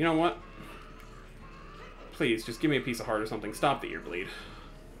ear bleed. You know what? Please, just give me a piece of heart or something. Stop the ear bleed.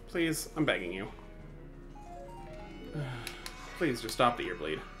 Please, I'm begging you. Please, just stop the ear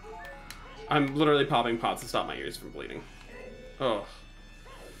bleed. I'm literally popping pots to stop my ears from bleeding. Oh.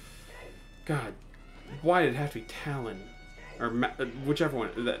 God. Why did it have to be Talon? Or whichever one.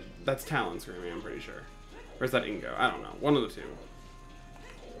 That's Talon screaming, I'm pretty sure. Or is that Ingo? I don't know. One of the two.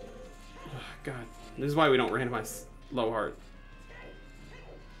 Oh, God. This is why we don't randomize low heart.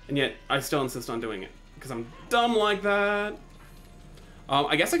 And yet, I still insist on doing it. Because I'm dumb like that.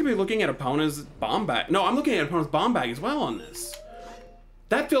 I guess I could be looking at Epona's bomb bag. No, I'm looking at Epona's bomb bag as well on this.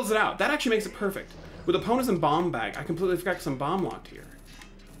 That fills it out. That actually makes it perfect. With Epona's and bomb bag, I completely forgot because I'm bomb locked here.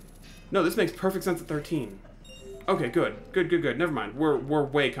 No, this makes perfect sense at 13. Okay, good. Good, good, good. Never mind. We're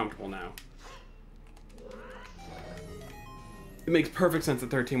way comfortable now. It makes perfect sense at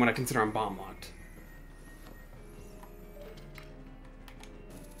 13 when I consider I'm bomb locked.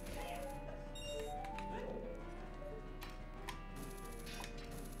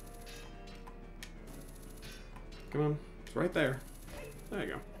 Come on. It's right there. There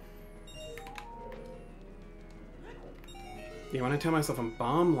you go. Yeah, when I tell myself I'm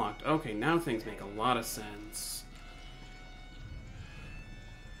bomb locked, okay, now things make a lot of sense.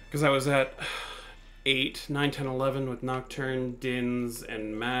 Because I was at 8, 9, 10, 11 with Nocturne, Dins,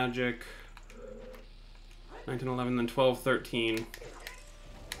 and Magic. 9, 10, 11, then 12, 13.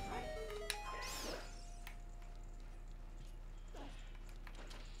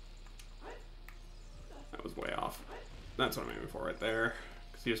 That was way off. That's what I'm aiming for right there.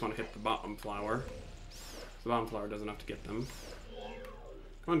 Because you just want to hit the bottom flower. The bottom flower does enough to get them.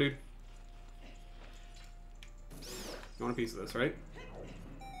 Come on, dude. You want a piece of this, right?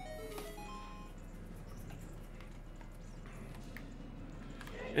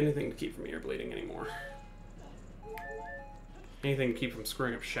 Anything to keep from ear bleeding anymore. Anything to keep from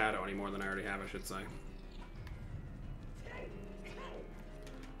screwing up Shadow any more than I already have, I should say.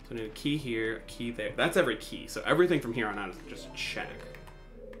 So So I need a key here, a key there. That's every key. So everything from here on out is just a check.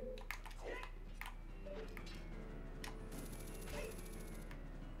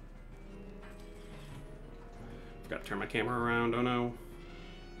 Forgot to turn my camera around. Oh no.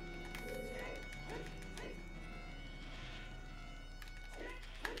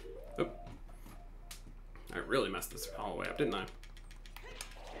 Oh. I really messed this all the way up, didn't I?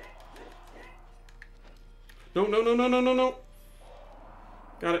 No, no, no, no, no, no, no.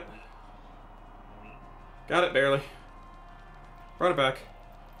 Got it. Got it, barely. Brought it back.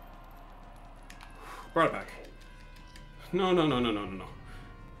 Brought it back. No, no, no, no, no, no, no.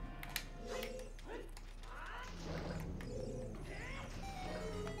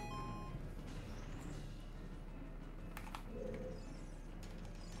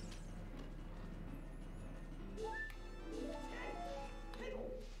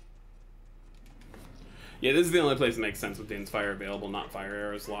 Yeah, this is the only place that makes sense with Dane's fire available, not fire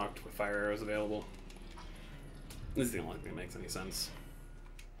arrows locked with fire arrows available. This is the only thing that makes any sense.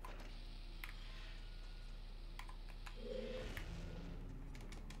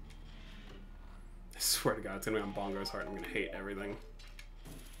 I swear to God, it's gonna be on Bongo's heart. I'm gonna hate everything.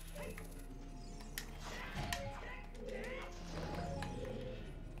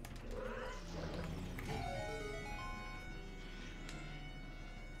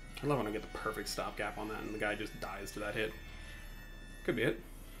 I love when I get the perfect stopgap on that and the guy just dies to that hit. Could be it.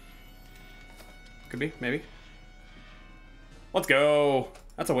 Could be, maybe. Let's go.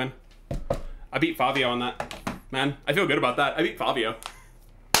 That's a win. I beat Fabio on that. Man, I feel good about that. I beat Fabio.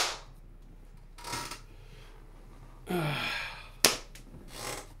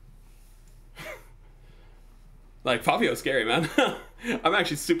 Like, Fabio's scary, man. I'm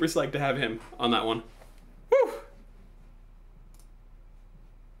actually super psyched to have him on that one. Woo!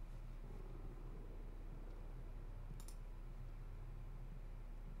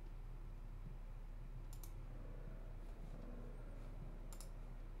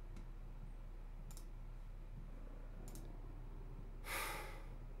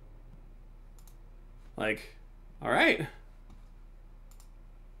 Like, all right.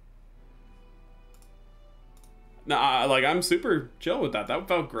 Nah, like, I'm super chill with that. That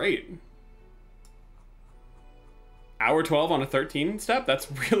felt great. Hour 12 on a 13 step? That's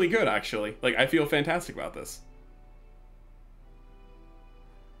really good, actually. Like, I feel fantastic about this.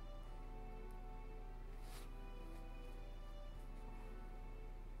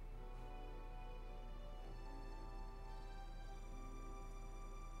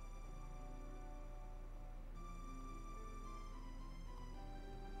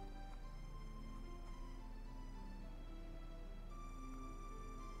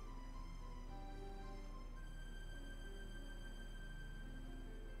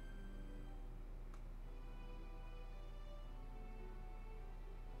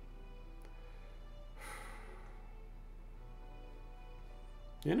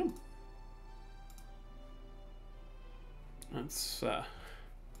 You know, let's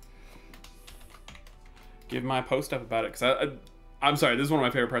give my post up about it, because I'm sorry, this is one of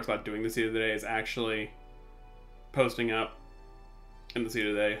my favorite parts about doing the Seed of the Day is actually posting up in the Seed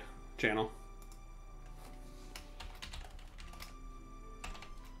of the Day channel.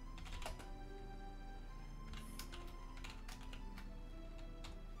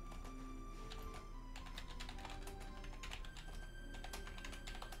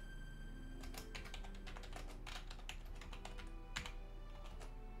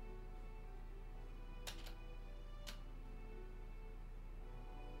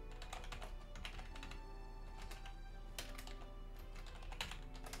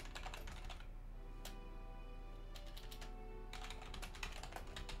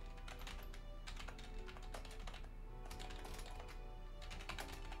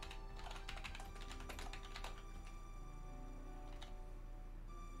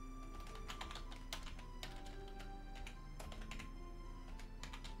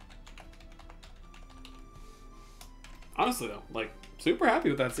 Honestly, though, like, super happy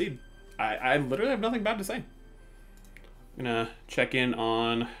with that seed. I literally have nothing bad to say. I'm gonna check in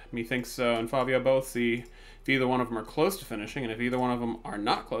on Methinks So and Fabio both, see if either one of them are close to finishing, and if either one of them are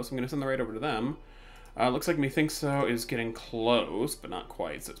not close, I'm gonna send the raid over to them. Looks like Methinks So is getting close, but not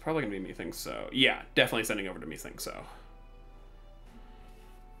quite, so it's probably gonna be Methinks So. Yeah, definitely sending over to Methinks So.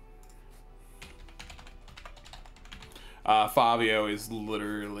 Fabio is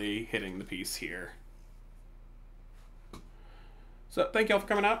literally hitting the piece here. So, thank y'all for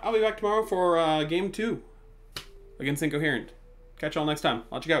coming out. I'll be back tomorrow for Game 2 against Incoherent. Catch y'all next time.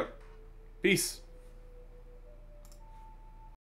 I'll let you go. Peace.